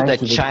feel back that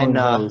to the point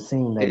where I China was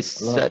saying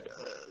is like a lot. set.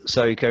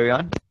 Sorry, carry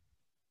on.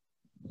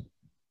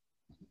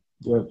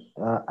 Yeah,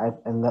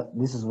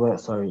 this is where I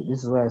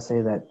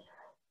say that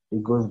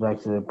it goes back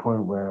to the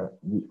point where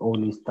we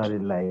only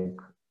started like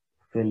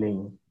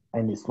feeling,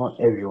 and it's not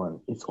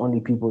everyone. It's only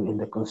people in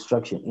the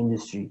construction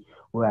industry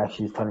who are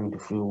actually starting to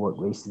feel what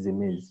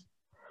racism is.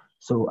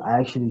 So I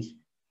actually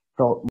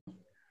thought,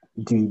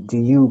 do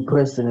you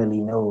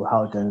personally know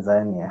how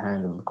Tanzania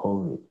handled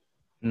COVID?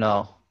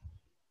 No.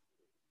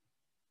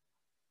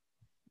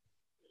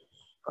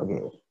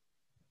 Okay,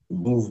 it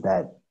means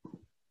that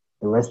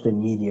the Western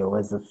media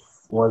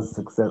was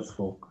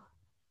successful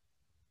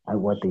at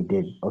what they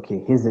did. Okay, Do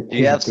you here's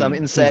the have some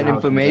thing. Here's inside how Tanzania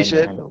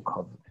information? handled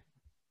COVID.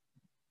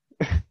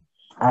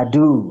 I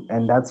do,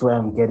 and that's where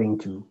I'm getting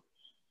to.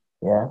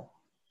 Yeah,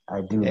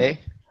 I do. Okay.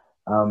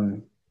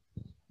 Um,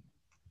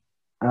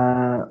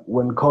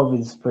 when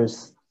COVID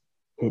first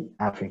hit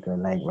Africa,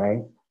 like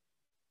right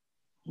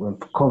when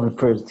COVID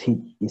first hit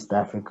East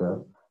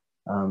Africa,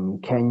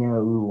 Kenya,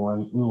 we were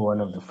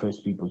one of the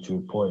first people to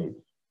report it,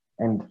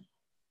 and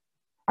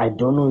I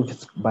don't know if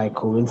it's by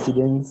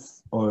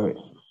coincidence or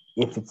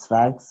if it's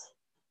facts,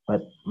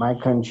 but my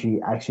country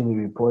actually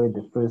reported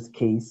the first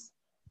case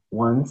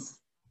once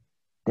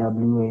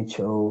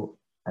WHO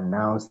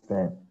announced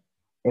that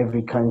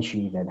every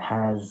country that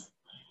has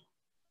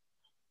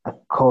a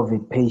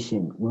COVID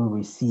patient will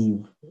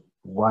receive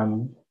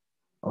one.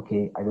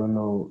 Okay, I don't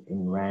know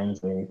in rands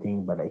or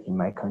anything, but like in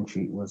my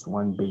country, it was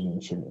 1 billion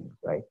shillings,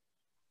 right?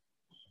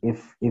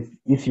 If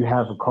you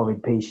have a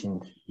COVID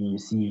patient, you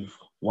receive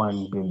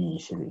 1 billion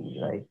shillings,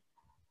 right?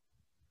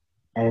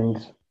 And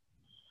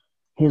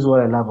here's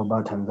what I love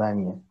about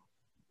Tanzania.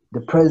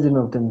 The president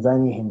of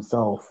Tanzania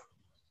himself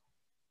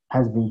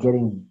has been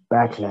getting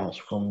backlash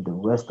from the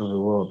rest of the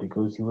world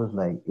because he was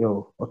like,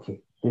 yo, okay,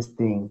 this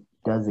thing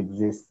does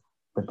exist,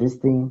 but this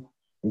thing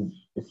is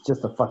it's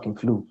just a fucking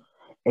flu.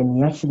 And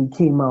he actually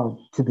came out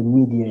to the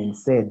media and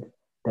said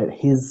that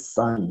his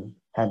son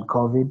had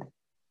COVID,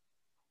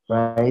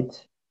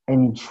 right?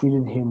 And he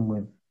treated him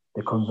with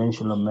the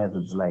conventional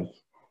methods, like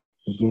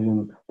he gave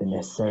him the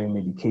necessary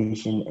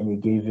medication and he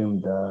gave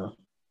him the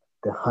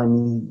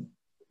honey,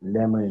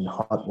 lemon, and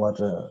hot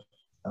water,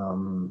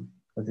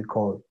 what's it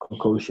called,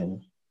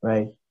 concoction,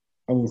 right?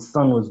 And his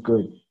son was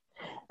good.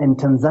 And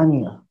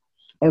Tanzania,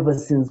 ever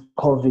since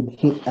COVID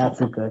hit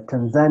Africa,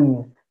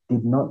 Tanzania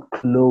did not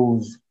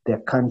close their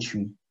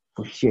country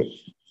for shit.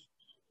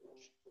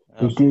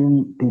 They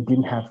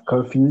didn't have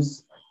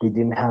curfews, they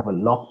didn't have a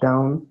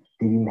lockdown,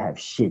 they didn't have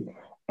shit.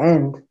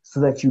 And so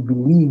that you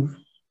believe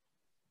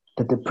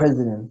that the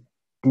president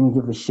didn't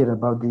give a shit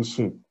about this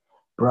shit,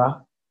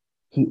 bruh,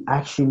 he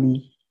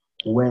actually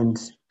went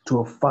to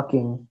a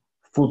fucking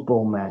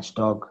football match,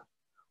 dog,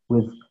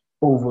 with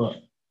over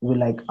with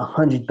like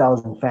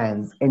 100,000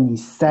 fans, and he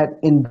sat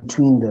in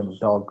between them,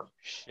 dog.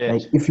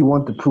 Like, Shit. if you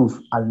want the proof,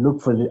 I'll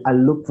look for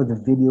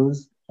the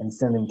videos and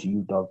send them to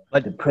you, dog.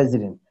 But The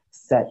president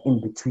sat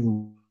in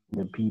between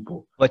the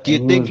people, but do you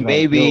and he think was like, "Yo,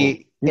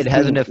 maybe this it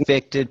hasn't thing."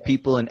 affected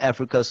people in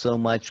Africa so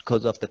much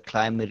because of the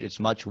climate? It's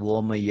much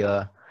warmer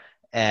here,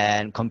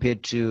 and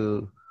compared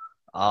to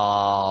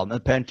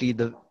Apparently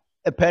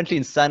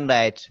in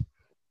sunlight,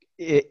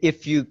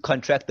 if you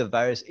contract the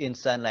virus in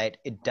sunlight,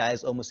 it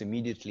dies almost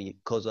immediately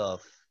because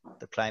of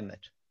the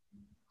climate.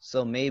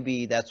 So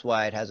maybe that's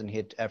why it hasn't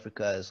hit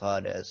Africa as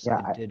hard as Yeah,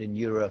 it did in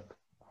Europe.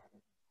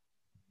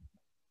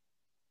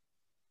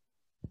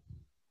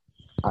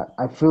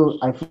 I feel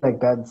like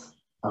that's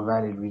a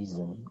valid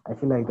reason. I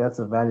feel like that's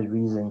a valid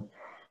reason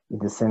in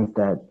the sense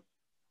that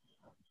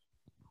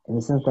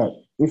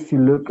if you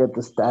look at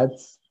the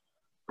stats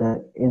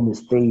that in the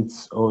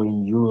States or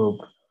in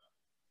Europe,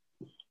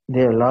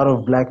 there are a lot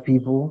of black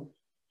people,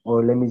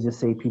 or let me just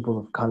say people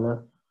of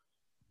color,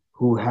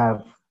 who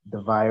have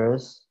the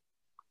virus.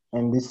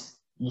 And this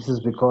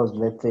is because,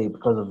 let's say,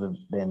 because of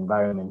the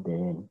environment they're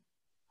in.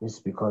 This is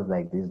because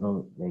like there's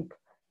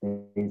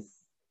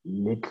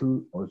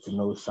little or to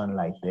no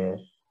sunlight there.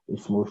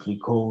 It's mostly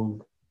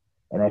cold.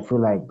 And I feel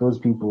like those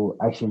people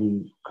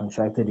actually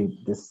contracted it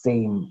the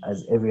same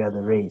as every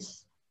other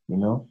race, you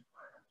know?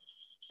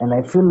 And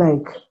I feel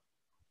like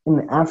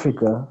in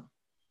Africa,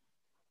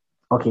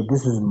 okay,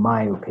 this is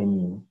my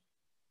opinion,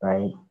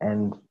 right?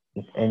 And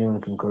if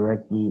anyone can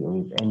correct me or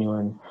if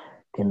anyone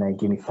can like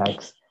give me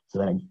facts so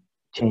that I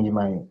change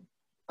my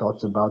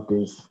thoughts about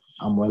this,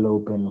 I'm well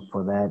open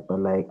for that. But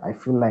like I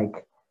feel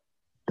like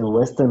the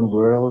Western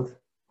world,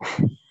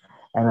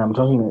 and I'm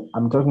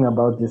talking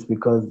about this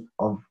because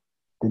of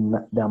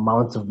the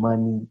amount of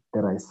money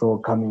that I saw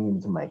coming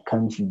into my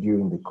country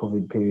during the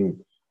COVID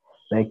period.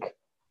 Like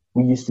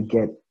we used to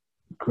get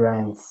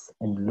grants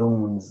and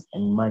loans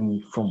and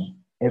money from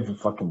every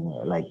fucking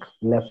like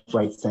left,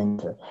 right,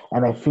 center.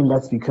 And I feel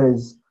that's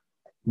because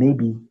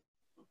maybe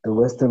the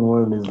Western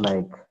world is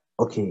like,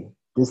 okay,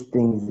 this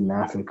thing is in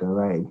Africa,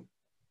 right?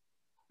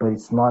 But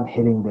it's not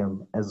hitting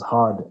them as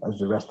hard as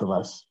the rest of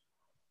us.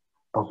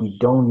 But we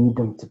don't need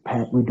them to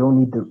we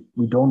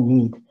don't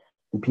need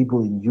the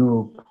people in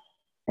Europe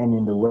and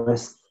in the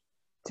West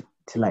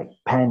to like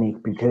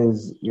panic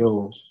because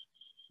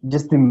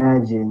just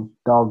imagine,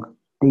 dog,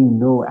 they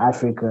know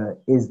Africa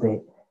is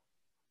the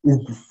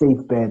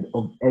safe bed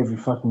of every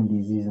fucking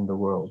disease in the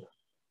world,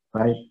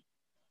 right?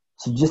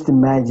 So just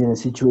imagine a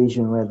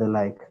situation where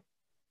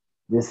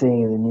they're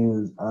saying in the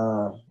news,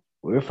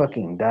 we're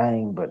fucking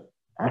dying, but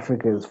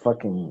Africa is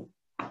fucking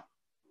they're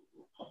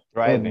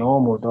Thriving.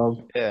 normal,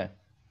 dog. Yeah.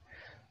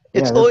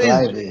 Yeah, they're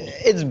thriving.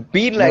 It's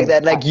been like Like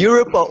that. Like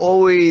Europe are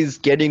always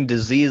getting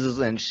diseases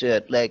and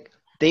shit. Like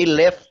they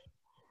left,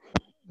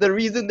 the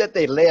reason that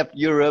they left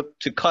Europe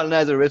to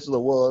colonize the rest of the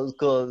world is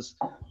because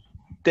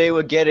they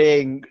were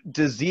getting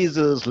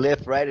diseases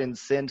left, right, and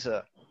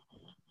center.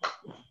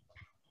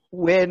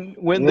 When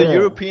the yeah.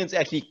 Europeans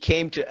actually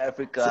came to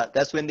Africa,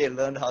 that's when they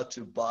learned how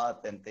to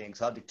bath and things,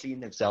 how to clean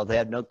themselves. They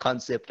had no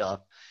concept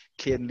of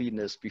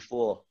cleanliness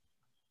before.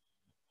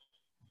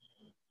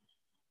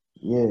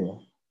 Yeah,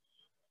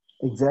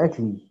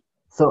 exactly.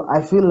 So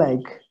I feel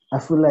like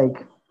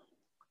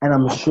and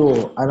I'm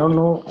sure I don't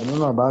know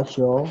about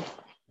y'all.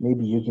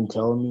 Maybe you can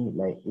tell me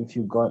like if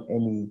you got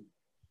any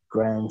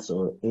grants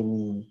or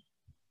any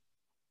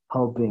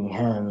helping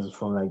hands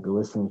from like the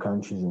Western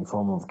countries in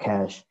form of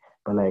cash.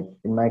 But like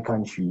in my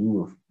country, we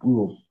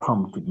were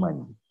pumped with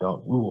money,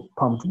 dog. We were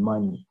pumped with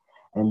money,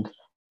 and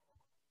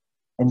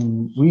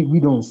we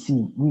don't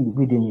see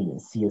we didn't even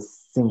see a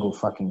single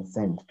fucking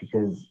cent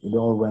because it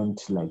all went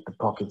to like the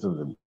pockets of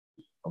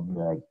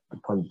like the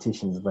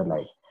politicians. But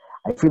like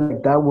I feel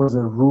like that was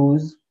a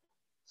ruse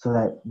so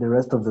that the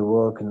rest of the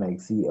world can like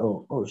see,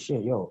 oh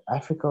shit, yo,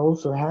 Africa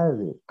also has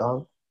it,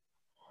 dog.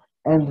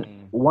 And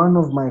Mm. one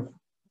of my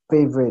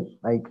favorite,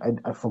 like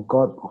I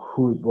forgot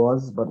who it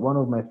was, but one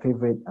of my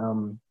favorite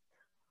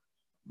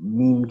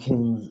meme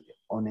kings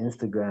on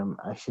Instagram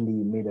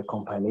actually made a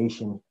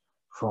compilation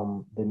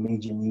from the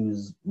major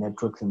news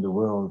networks in the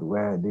world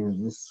where there's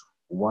this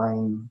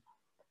one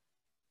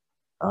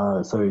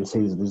sorry it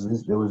says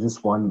there was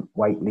this one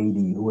white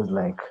lady who was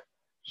like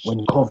when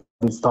COVID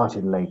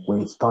started, like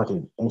when it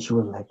started, and she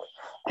was like,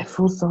 I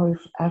feel sorry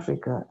for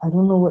Africa. I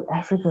don't know what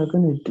Africa are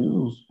gonna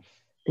do.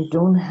 They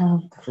don't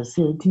have the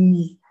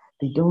facilities,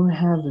 they don't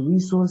have the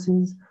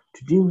resources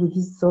to deal with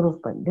this sort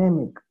of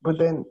pandemic. But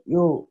then,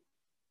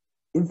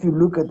 if you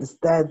look at the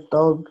stats,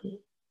 dog,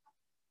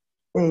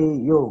 hey,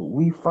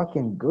 we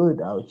fucking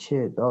good out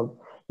here, dog.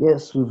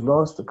 Yes, we've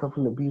lost a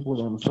couple of people,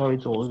 and I'm sorry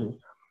to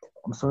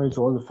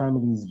all the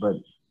families, but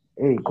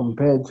hey,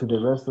 compared to the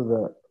rest of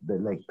the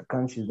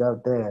countries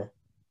out there,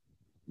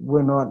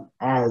 we're not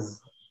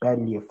as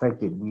badly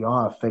affected. We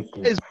are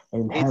affected, It's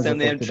and it based has on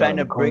them affected trying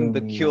our to bring the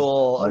economies,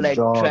 cure, our like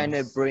trying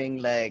to jobs. bring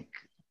like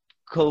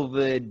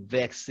COVID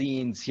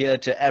vaccines here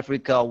to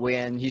Africa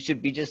when he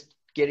should be just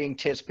getting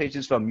test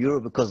patients from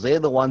Europe because they're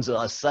the ones who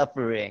are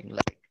suffering.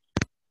 Like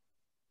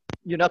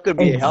you're not gonna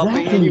be helping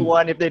Exactly,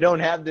 anyone if they don't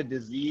have the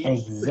disease.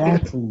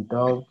 exactly,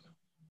 dog.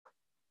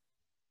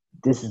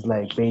 This is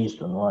like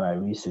based on what I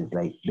researched.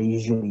 Like they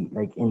usually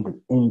like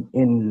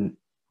in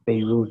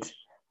Beirut,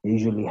 they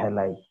usually had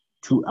like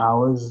 2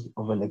 hours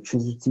of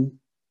electricity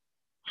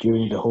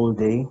during the whole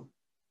day.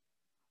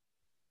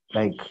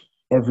 Like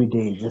every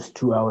day, just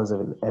 2 hours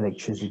of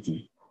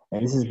electricity.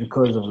 And this is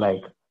because of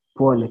like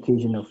poor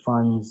allocation of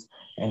funds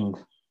and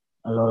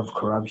a lot of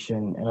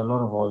corruption and a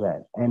lot of all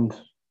that. And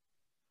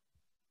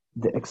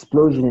the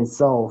explosion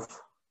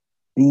itself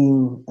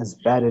being as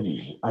bad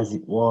as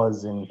it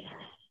was, and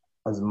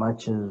as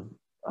much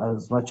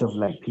of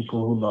like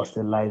people who lost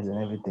their lives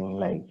and everything,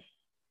 like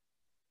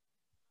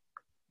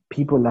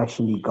people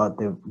actually got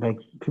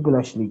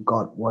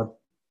what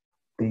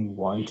they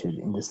wanted,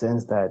 in the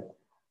sense that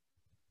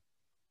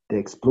the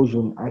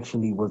explosion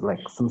actually was like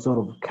some sort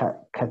of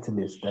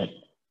catalyst that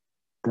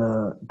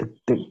the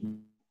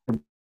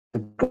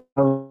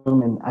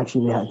government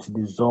actually had to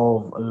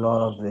dissolve a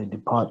lot of the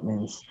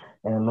departments,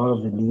 and a lot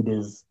of the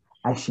leaders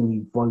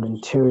actually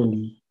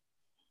voluntarily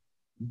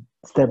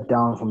stepped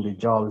down from the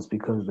jobs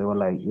because they were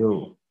like,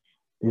 yo,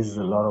 this is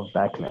a lot of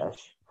backlash.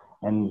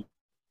 And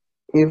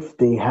if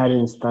they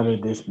hadn't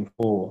started this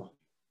before,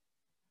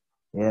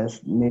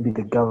 yes, maybe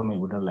the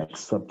government would have like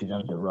swept it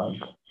under the rug.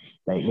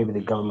 Like maybe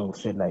the government would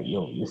say like,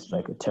 yo, this is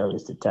like a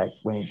terrorist attack,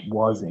 when it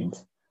wasn't.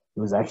 It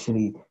was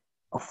actually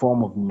a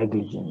form of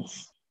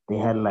negligence. They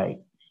had like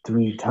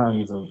 3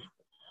 tons of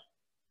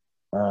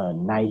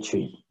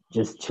nitrate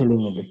just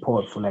chilling in the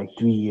port for like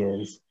 3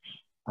 years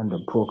under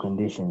poor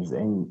conditions.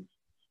 And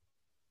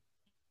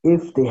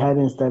if they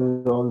hadn't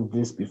started all of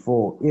this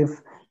before, if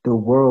the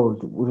world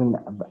wouldn't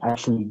have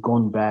actually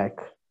gone back,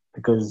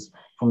 because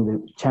from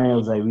the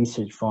channels I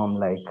researched from,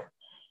 like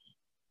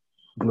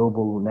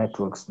global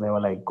networks, they were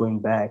like going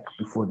back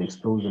before the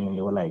explosion, and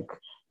they were like,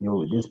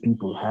 yo, these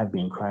people have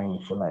been crying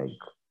for like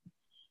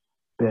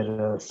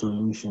better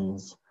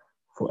solutions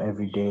for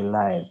everyday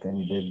life, and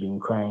they've been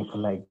crying for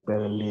like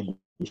better leadership.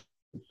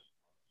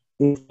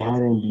 If it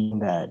hadn't been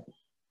that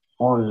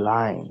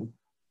online,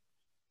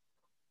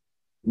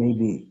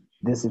 maybe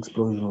this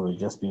explosion would have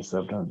just been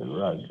swept under the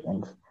rug.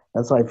 And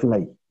that's why I feel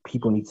like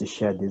people need to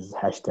share these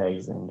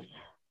hashtags. And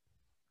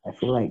I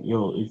feel like,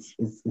 yo,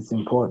 it's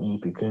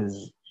important,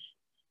 because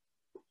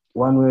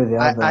one way or the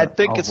I other,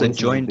 think our it's a voices are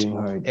joint being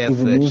heard.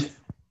 Even effort. if,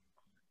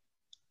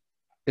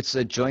 It's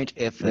a joint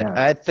effort. yeah,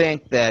 I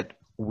think that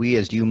we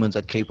as humans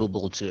are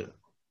capable to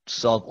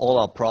solve all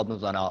our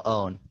problems on our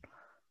own,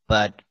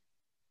 but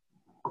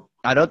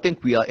I don't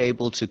think we are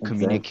able to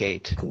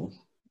communicate. exactly.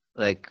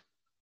 Like,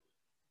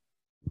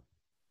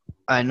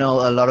 I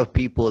know a lot of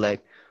people,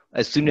 like,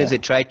 as soon as Yeah, they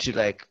try to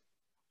like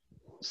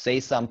say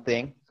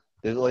something,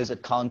 there's always a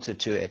counter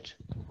to it.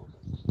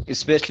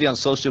 Especially on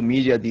social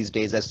media these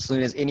days, as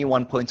soon as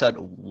anyone points out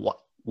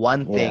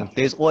one yeah, thing,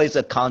 there's always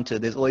a counter.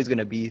 There's always going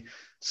to be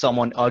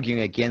someone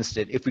arguing against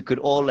it. If we could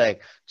all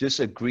like just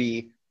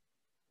agree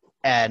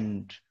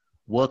and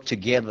work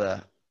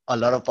together, a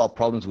lot of our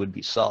problems would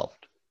be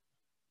solved.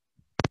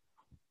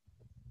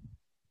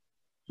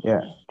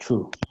 yeah,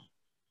 true.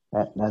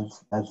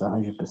 That's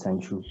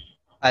 100% true.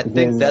 I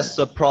think Because that's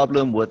the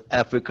problem with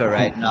Africa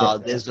right now.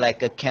 the, There's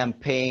like a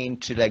campaign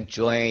to like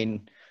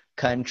join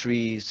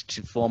countries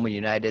to form a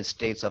United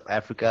States of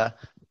Africa.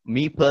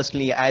 Me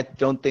personally, I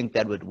don't think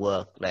that would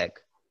work. Like,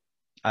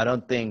 I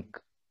don't think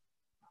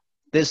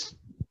there's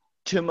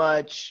too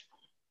much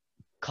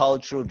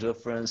cultural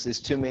difference.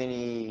 There's too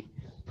many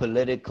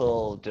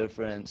political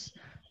difference.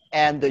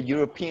 And the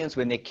Europeans,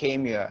 when they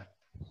came here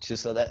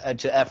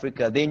to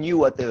Africa, they knew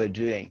what they were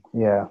doing.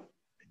 yeah,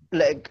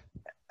 Like,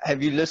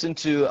 have you listened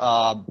to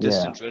yeah.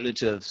 Distant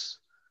Relatives,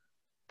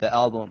 the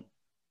album,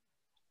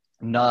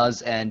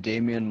 Nas and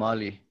Damian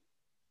Marley?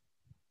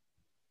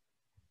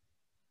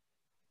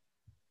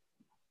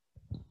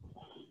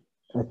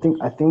 I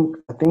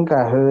think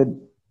I heard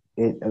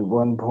it at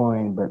one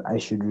point, but I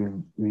should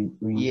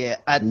Yeah,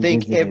 I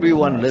think revisit it and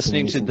everyone actually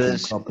listening to listen to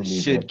it this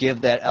properly. should But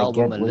give that I album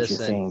get a what you're listen.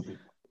 saying.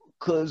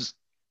 Because,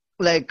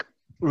 like,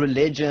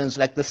 religions,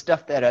 like the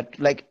stuff that are,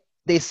 like,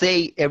 they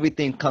say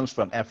everything comes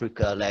from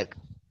Africa, like,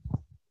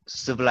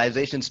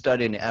 civilization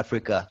started in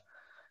Africa.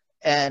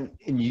 And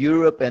in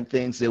Europe and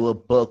things, there were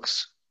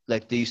books,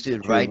 like, they used to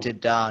write True.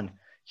 it down.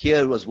 Here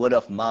it was word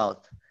of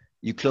mouth.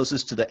 You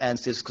closest to the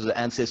ancestors because the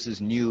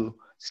ancestors knew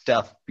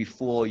stuff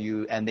before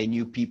you, and they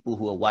knew people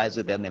who were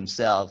wiser than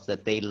themselves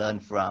that they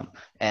learned from.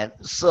 And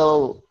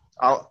so,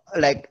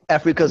 like,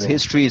 Africa's Yeah.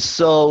 history is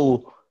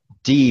so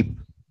deep,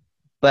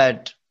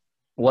 but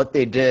what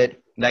they did,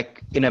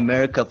 like in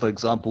America, for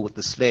example, with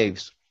the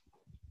slaves,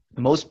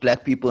 most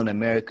black people in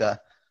America,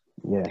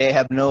 Yeah. they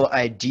have no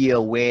idea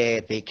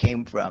where they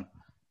came from.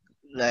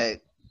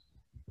 Like,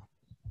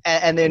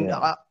 and then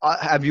Yeah.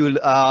 have you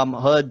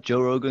heard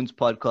Joe Rogan's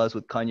podcast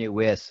with Kanye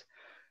West?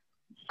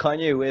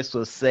 Kanye West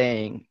was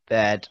saying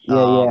that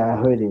Yeah. Yeah. I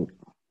heard it.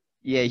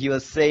 yeah, he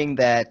was saying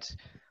that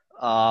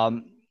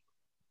um,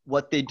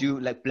 what they do,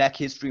 like Black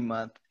History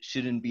Month,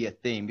 shouldn't be a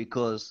thing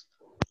because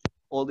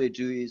all they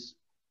do is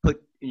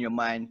put in your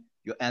mind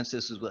your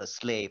ancestors were a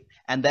slave,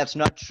 and that's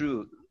not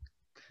true.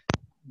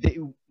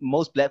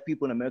 Most black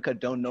people in America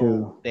don't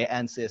know True. their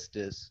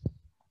ancestors.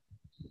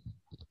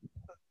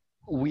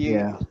 We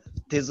Yeah.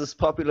 There's this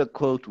popular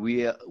quote: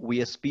 "We are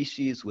a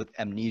species with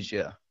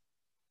amnesia.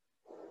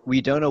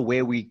 We don't know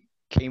where we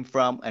came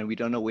from, and we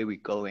don't know where we're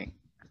going."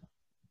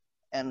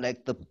 And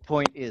like the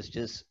point is,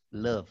 just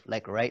live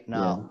like right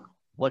Yeah. now.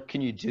 what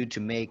can you do to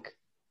make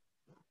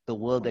the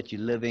world that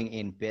you're living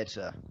in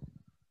better?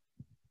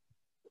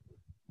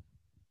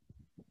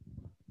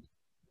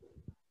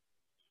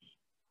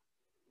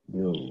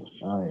 Yo,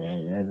 oh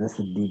yeah, that's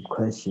a deep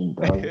question,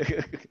 dog.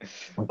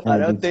 What can I I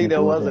do don't to think make the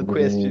there world was a a better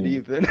question place?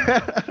 even.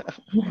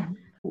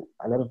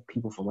 A lot of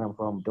people from where I'm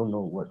from don't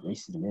know what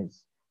racism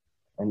is,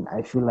 and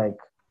I feel like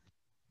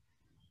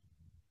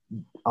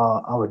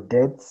our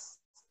dads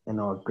and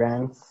our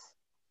grands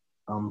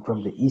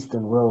from the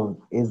Eastern world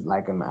is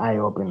like an eye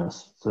opener,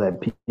 so that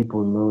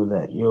people know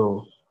that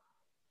yo,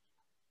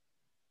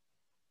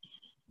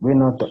 we're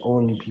not the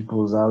only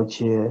peoples out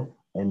here,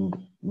 and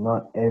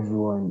not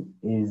everyone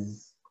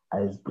is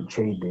as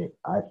portrayed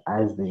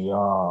as they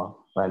are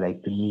by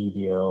like the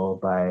media or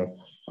by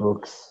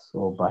books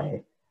or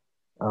by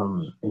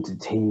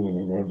entertainment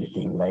and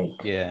everything.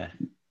 Like Yeah.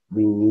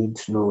 we need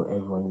to know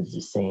everyone is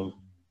the same.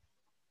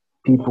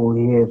 People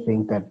here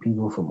think that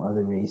people from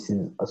other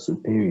races are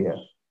superior.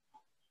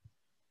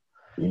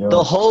 You The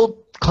know,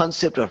 whole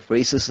concept of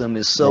racism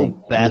is so like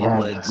we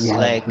backwards. have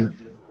Like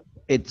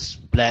it's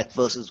black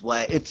versus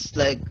white. It's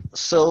like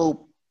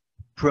so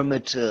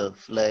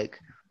primitive. Like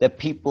that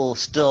people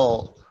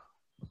still.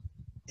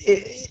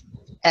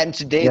 And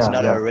today it's yeah,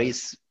 not yeah, a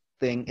race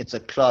thing. It's a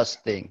class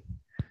thing.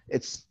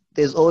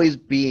 There's always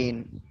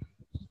been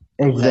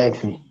like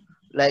exactly.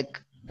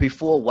 like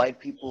before white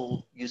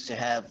people used to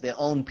have their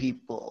own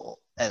people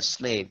as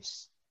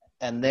slaves,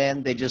 and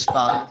then they just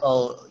found,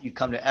 oh, you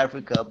come to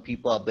Africa,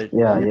 people are a bit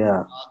Yeah,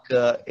 yeah,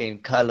 darker in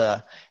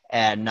color,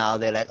 and now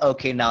they're like,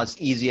 okay, now it's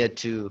easier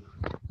to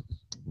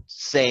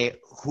say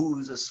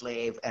who's a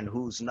slave and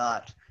who's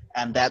not.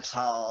 And that's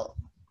how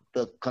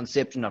the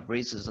conception of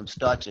racism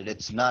started.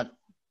 It's not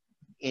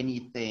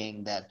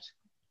anything that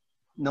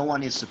no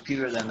one is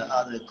superior than the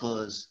other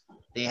because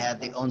they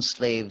had their own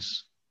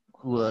slaves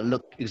who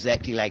looked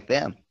exactly like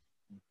them.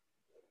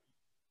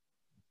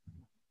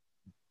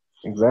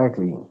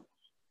 exactly.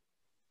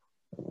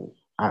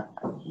 I,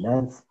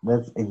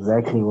 that's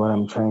exactly what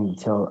I'm trying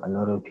to tell a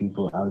lot of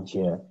people out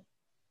here.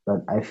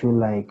 But I feel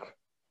like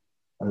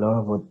a lot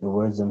of what the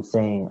words I'm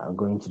saying are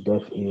going to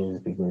deaf ears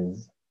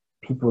because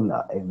people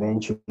are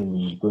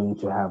eventually going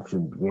to have to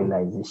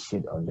realize this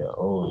shit on their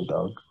own,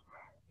 dog.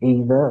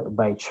 Either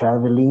by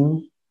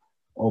traveling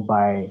or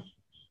by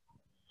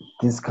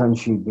this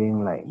country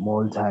being like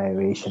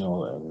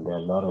multiracial, and there are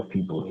a lot of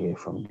people here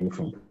from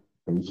different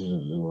places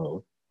of the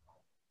world.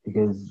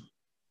 Because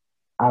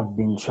I've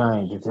been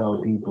trying to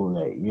tell people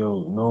that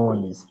yo, no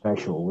one is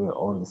special. We're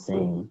all the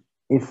same.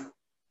 If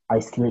I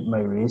slit my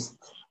wrist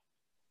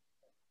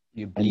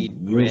You and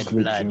bleed you red slit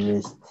your blood.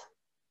 wrist,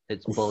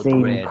 It's the both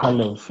same red.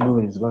 color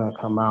fluid is gonna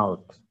come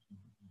out.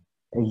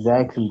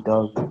 Exactly,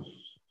 dog.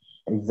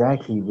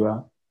 Exactly,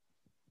 bro.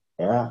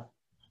 Yeah.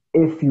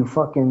 If you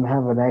fucking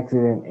have an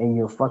accident and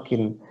your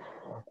fucking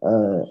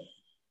uh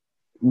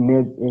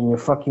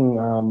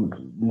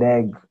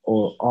leg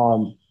or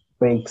arm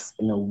breaks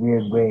in a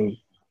weird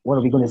way, what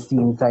are we gonna see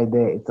inside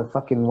there? It's a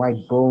fucking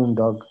white bone,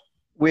 dog.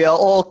 We are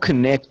all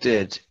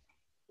connected.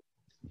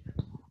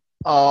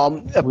 We're all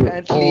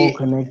Apparently,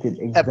 connected.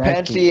 Exactly.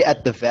 apparently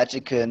at the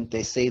Vatican,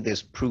 they say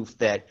there's proof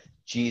that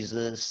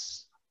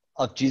Jesus's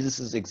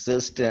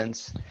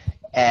existence,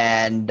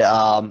 and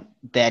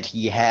that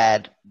he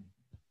had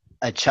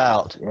a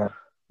child. Yeah.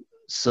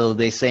 So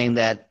they're saying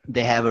that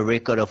they have a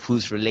record of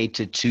who's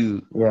related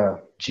to Yeah.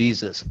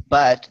 Jesus.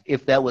 But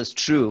if that was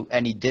true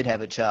and he did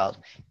have a child,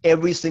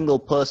 every single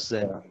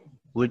person Yeah.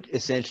 would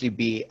essentially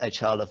be a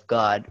child of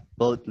God,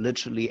 both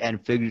literally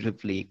and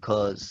figuratively,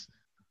 because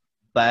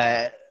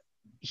by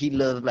he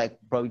lived like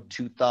probably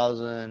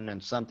 2000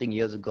 and something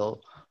years ago.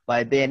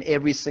 By then,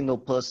 every single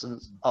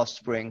person's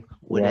offspring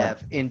would Yeah.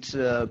 have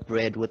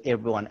interbred with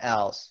everyone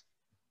else,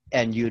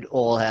 and you'd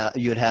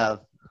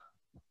have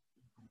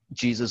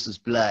Jesus's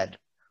blood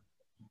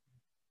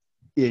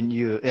in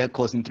you,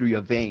 coursing through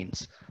your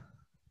veins.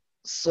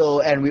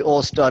 So, and we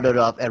all started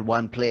off at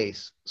one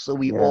place. So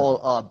we Yeah. all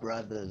are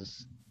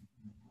brothers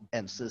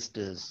and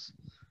sisters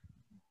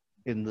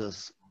in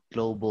this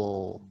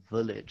global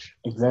village.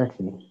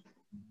 Exactly.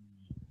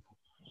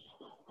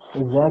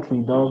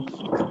 Exactly, dog.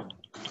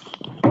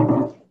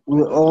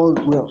 We're all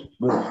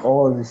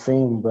the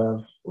same,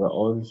 bro. We're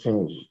all the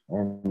same,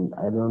 and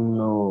I don't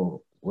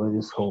know where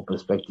this whole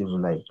perspective of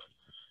like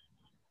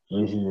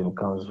racism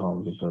comes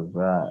from because,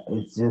 bruh,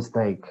 it's just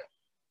like,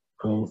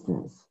 for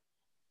instance,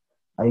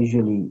 I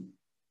usually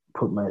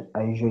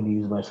I usually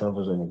use myself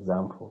as an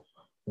example.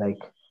 Like,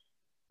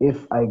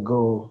 if I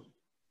go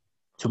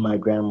to my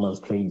grandma's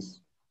place,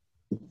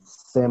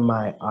 it's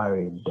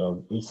semi-arid,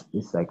 dog.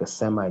 It's like a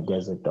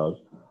semi-desert, dog,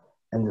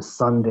 and the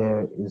sun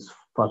there is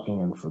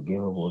fucking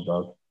unforgivable,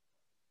 dog.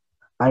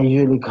 I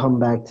usually come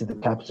back to the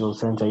capital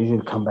center. I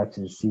usually come back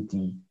to the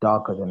city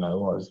darker than I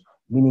was,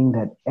 meaning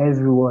that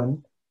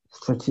everyone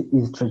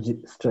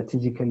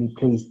strategically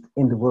placed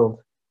in the world,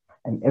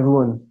 and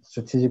everyone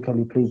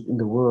strategically placed in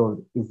the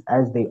world is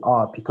as they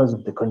are because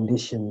of the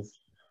conditions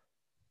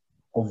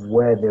of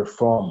where they're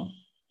from.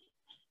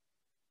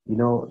 You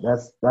know,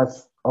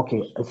 that's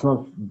okay. It's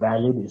not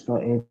valid. It's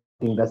not anything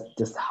think that's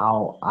just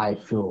how I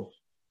feel.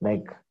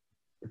 Like,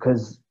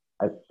 because,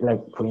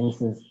 like, for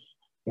instance,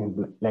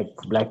 like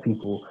for black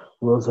people,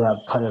 we also have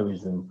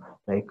colorism,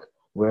 like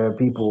where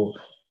people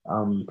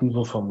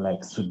from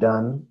like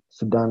Sudan,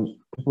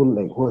 people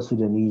like who are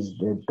Sudanese,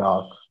 they're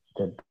dark,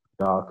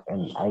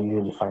 and I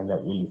usually find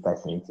that really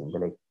fascinating.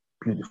 They're like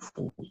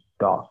beautiful,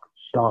 dark,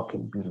 dark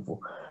and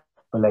beautiful.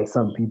 But like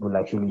some people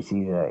actually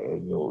see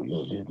that, yo,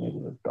 these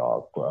niggas are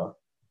dark, bro.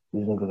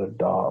 These niggas are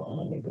dark,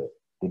 my nigga.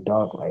 They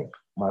dark like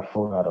my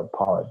phone out of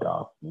power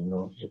dark,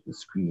 with the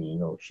screen,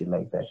 shit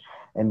like that.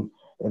 And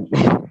and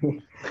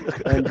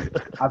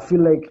I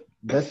feel like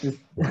that's just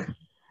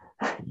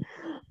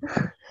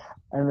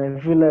and I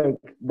feel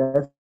like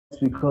that's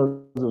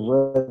because of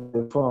where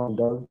they're from,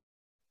 dog.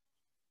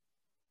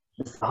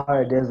 The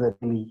Sahara Desert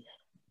really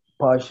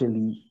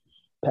partially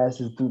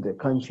passes through the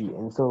country,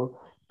 and so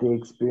they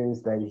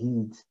experience that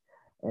heat,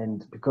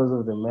 and because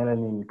of the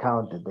melanin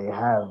count that they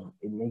have,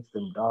 it makes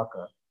them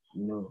darker,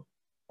 you know.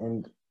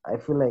 And I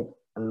feel like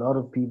a lot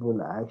of people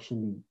are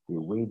actually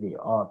the way they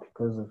are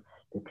because of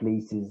the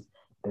places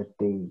that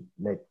they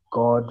let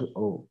God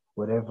or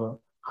whatever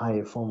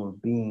higher form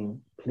of being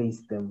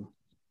place them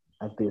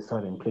at their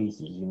certain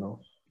places,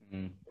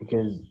 Mm.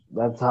 because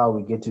that's how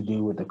we get to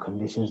deal with the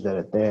conditions that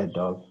are there,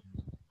 dog.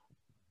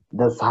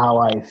 That's how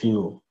I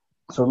feel.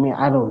 So me,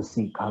 I don't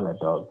see color,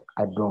 dog.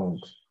 I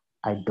don't.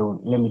 I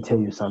don't. Let me tell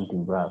you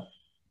something, bro.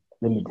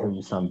 Let me tell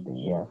you something.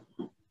 Yeah,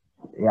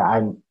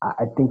 yeah.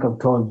 I think I've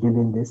told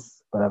Dylan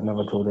this, but I've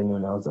never told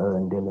anyone else other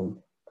than Dylan.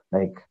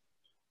 Like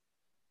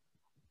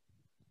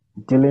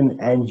Dylan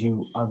and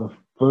you are the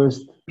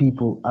first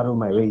people out of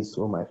my race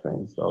or my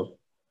friends, dog.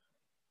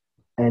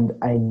 And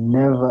I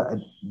never at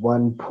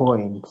one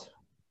point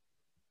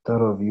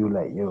thought of you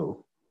like,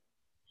 yo.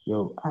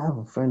 I have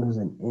a friend who's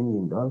an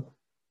Indian, dog.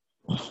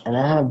 And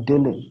I have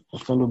Dylan, a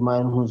friend of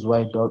mine who's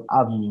white, dog.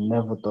 I've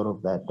never thought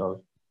of that,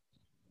 dog.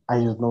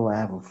 I just know I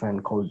have a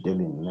friend called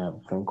Dylan and I have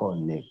a friend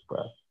called Nick, bro.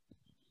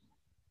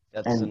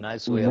 That's a And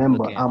nice way of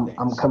remember, looking at I'm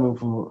things. coming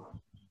from,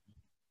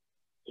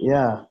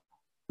 yeah.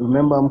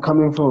 Remember, I'm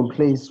coming from a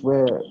place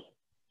where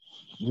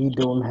we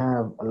don't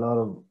have a lot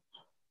of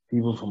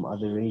people from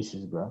other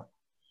races, bro.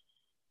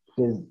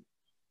 Because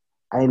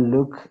I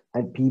look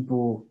at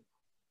people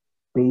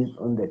based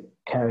on their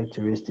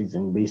characteristics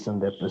and based on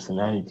their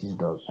personalities,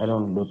 dog. I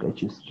don't look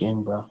at your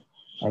skin, bro.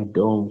 I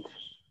don't.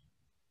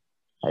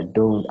 I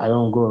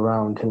don't go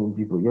around telling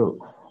people,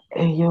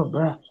 hey, yo,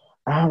 bro,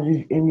 I have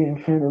this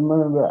Indian friend of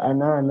mine, bro.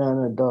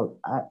 Nah, dog.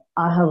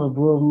 I have a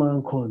bro of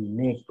mine called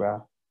Nick,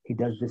 bro. He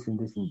does this and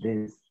this and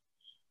this.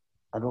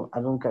 I don't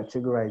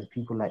categorize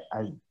people like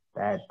as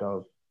that,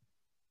 dog.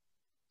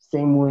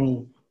 Same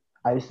way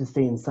I used to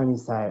stay in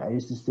Sunnyside. I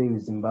used to stay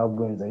with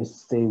Zimbabweans. I used to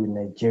stay with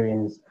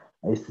Nigerians.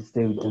 I used to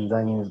stay with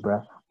Tanzanians,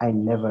 bro. I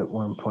never at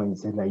one point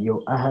said like,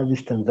 yo, I have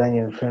this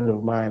Tanzanian friend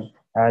of mine.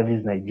 I have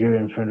this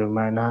Nigerian friend of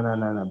mine.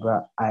 Nah,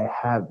 bro. I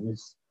have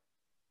this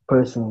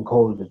person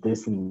called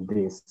this and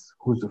this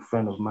who's a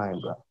friend of mine,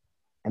 bro.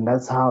 And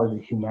that's how the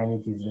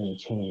humanity is gonna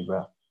change,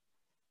 bro.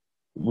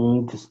 We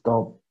need to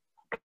stop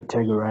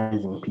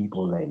categorizing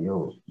people like,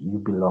 yo, you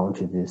belong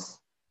to this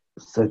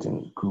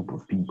certain group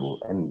of people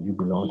and you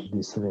belong to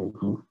this certain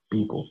group of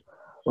people.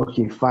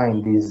 Okay,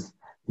 fine. These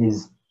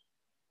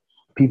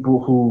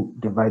people who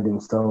divide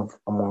themselves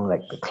among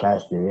like the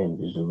class they're in.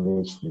 There's the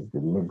rich, there's the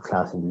middle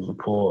class, and there's the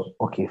poor.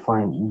 Okay,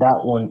 fine.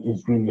 That one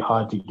is really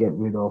hard to get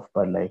rid of,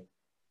 but like,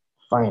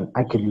 fine,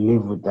 I could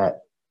live with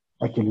that.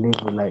 I could live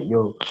with like,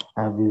 yo,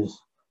 I have this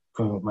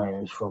friend of mine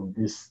is from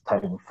this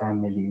type of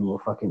family, or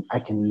fucking, I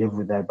can live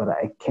with that, but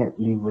I can't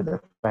live with the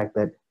fact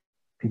that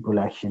people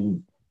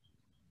actually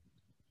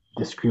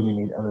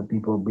discriminate other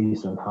people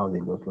based on how they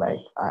look like.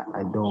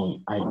 I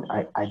don't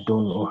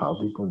know how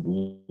people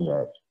do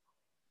that.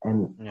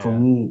 And for Yeah.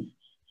 me,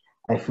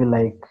 I feel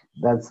like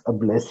that's a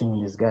blessing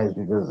in disguise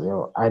because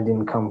I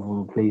didn't come from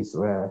a place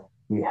where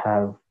we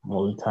have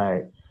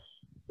multi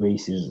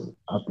races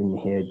up in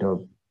here,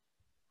 dog.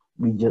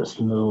 We just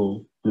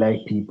know black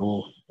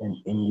people and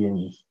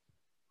Indians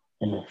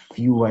and a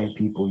few white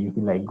people. You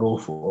can like go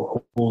for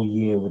a whole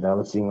year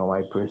without seeing a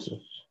white person.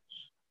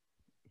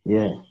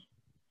 Yeah,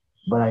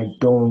 but I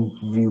don't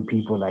view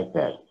people like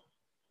that.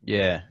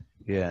 Yeah.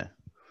 Yeah.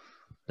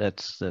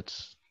 That's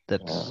that's Yeah,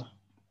 that's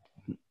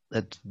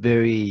that's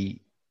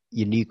very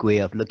unique way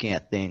of looking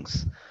at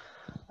things.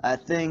 I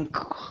think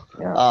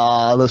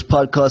yeah, this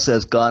podcast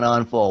has gone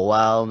on for a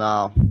while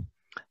now.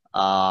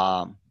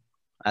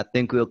 I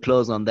think we'll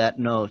close on that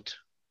note.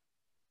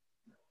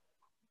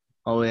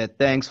 Oh yeah,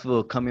 thanks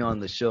for coming on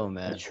the show,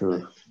 that's man. true.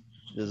 Like,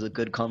 this is a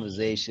good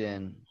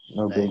conversation.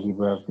 No Like, biggie,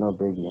 bro. No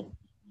biggie.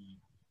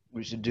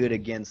 we should do it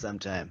again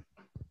sometime.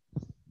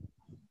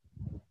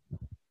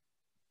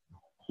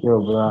 Yo,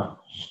 bro.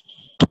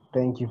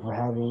 Thank you for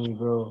having me,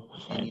 bro.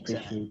 I Anytime.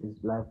 appreciate this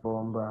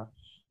platform, bro.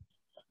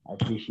 I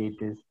appreciate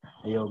this.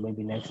 Yo,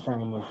 maybe next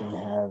time we can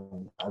have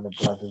other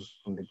brothers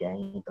from the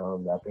gang,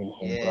 dog, up in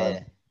here, bro. Yeah,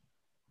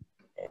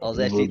 I was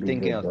It will actually be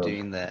thinking good, of dog.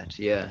 doing that.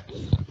 Yeah.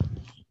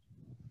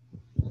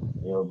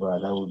 Yeah. Yo,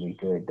 bro, that would be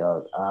good,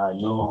 dog.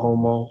 No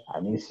homo. I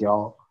miss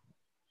y'all.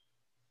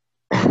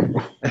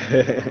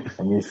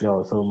 I miss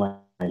y'all so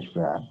much,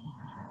 bro.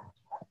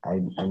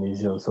 I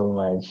miss y'all so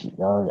much.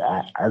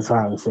 That's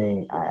why I'm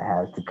saying I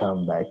have to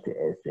come back to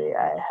SA.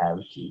 I have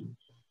to.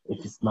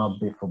 If it's not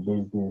big for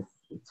business,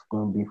 it's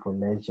going to be for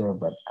leisure,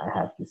 but I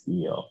have to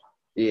see y'all.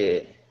 Yeah.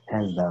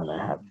 Hands down,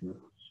 I have to.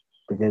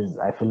 Because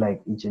I feel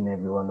like each and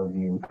every one of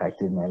you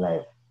impacted my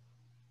life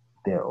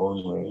their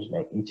own way.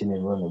 Like each and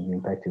every one of you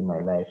impacted my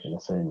life in a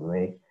certain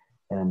way.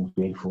 And I'm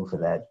grateful for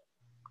that.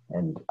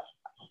 And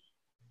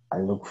I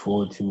look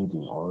forward to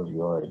meeting all of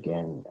you all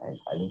again.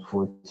 I look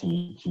forward to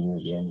meeting you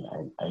again.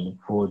 I look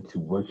forward to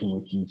working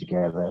with you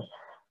together.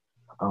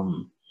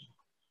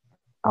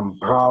 I'm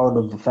proud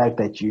of the fact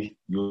that you're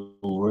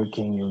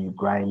working, you're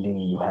grinding,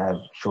 you have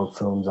short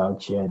films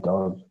out here,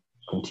 dog.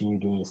 Continue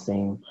doing the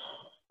same.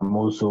 I'm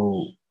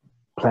also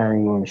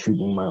planning on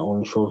shooting my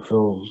own short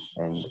film,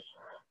 and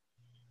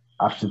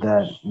after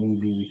that,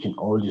 maybe we can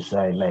all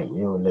decide, like,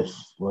 yo,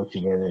 let's work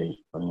together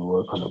and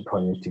work on a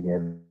project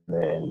together,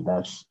 and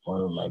that's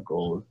one of my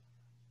goals.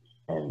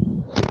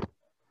 And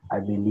I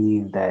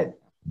believe that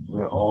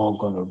we're all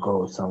gonna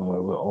go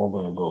somewhere. We're all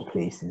gonna go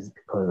places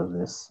because of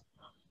this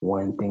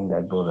one thing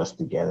that brought us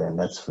together, and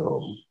that's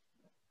film.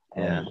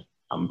 Yeah. And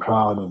I'm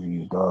proud of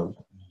you, dog.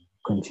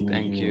 Continue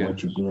Thank doing you.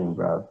 what you're doing,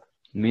 bro.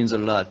 It means a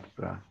lot,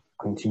 bro.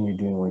 Continue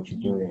doing what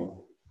you're doing.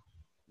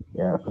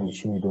 Yeah,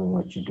 continue doing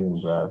what you're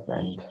doing, bro.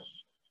 And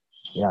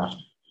yeah,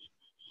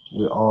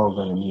 we're all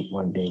gonna meet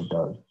one day,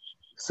 dog.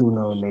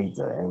 Sooner or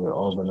later, and we're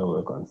all gonna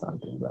work on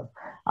something, bro.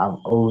 I've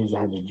always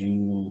had a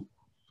dream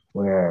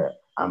where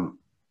I'm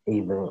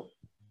either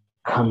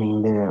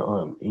coming there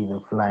or either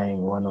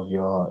flying one of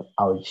your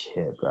out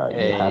here, bro.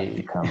 You have to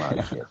Hey. come out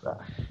here, bro.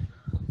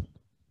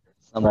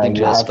 Something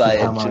You to have to aspire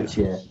come to. out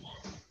here.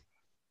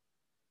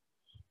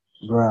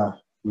 Bruh,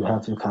 you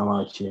have to come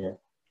out here.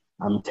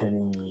 I'm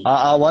telling you.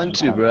 I want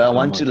to, bro. I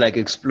want to come like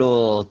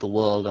explore the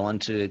world. I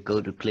want to go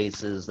to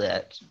places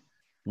that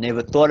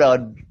never thought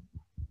I'd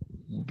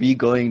be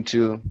going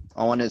to.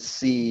 I want to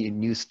see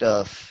new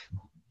stuff.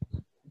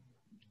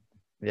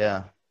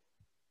 Yeah.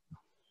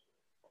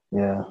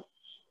 Yeah.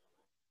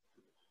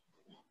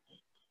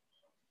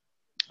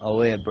 Oh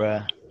wait,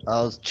 bro.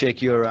 I'll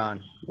check you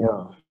around.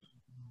 Yo.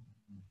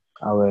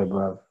 All right,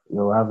 bro.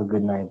 Yo, have a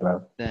good night,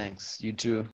 bro. Thanks. You too.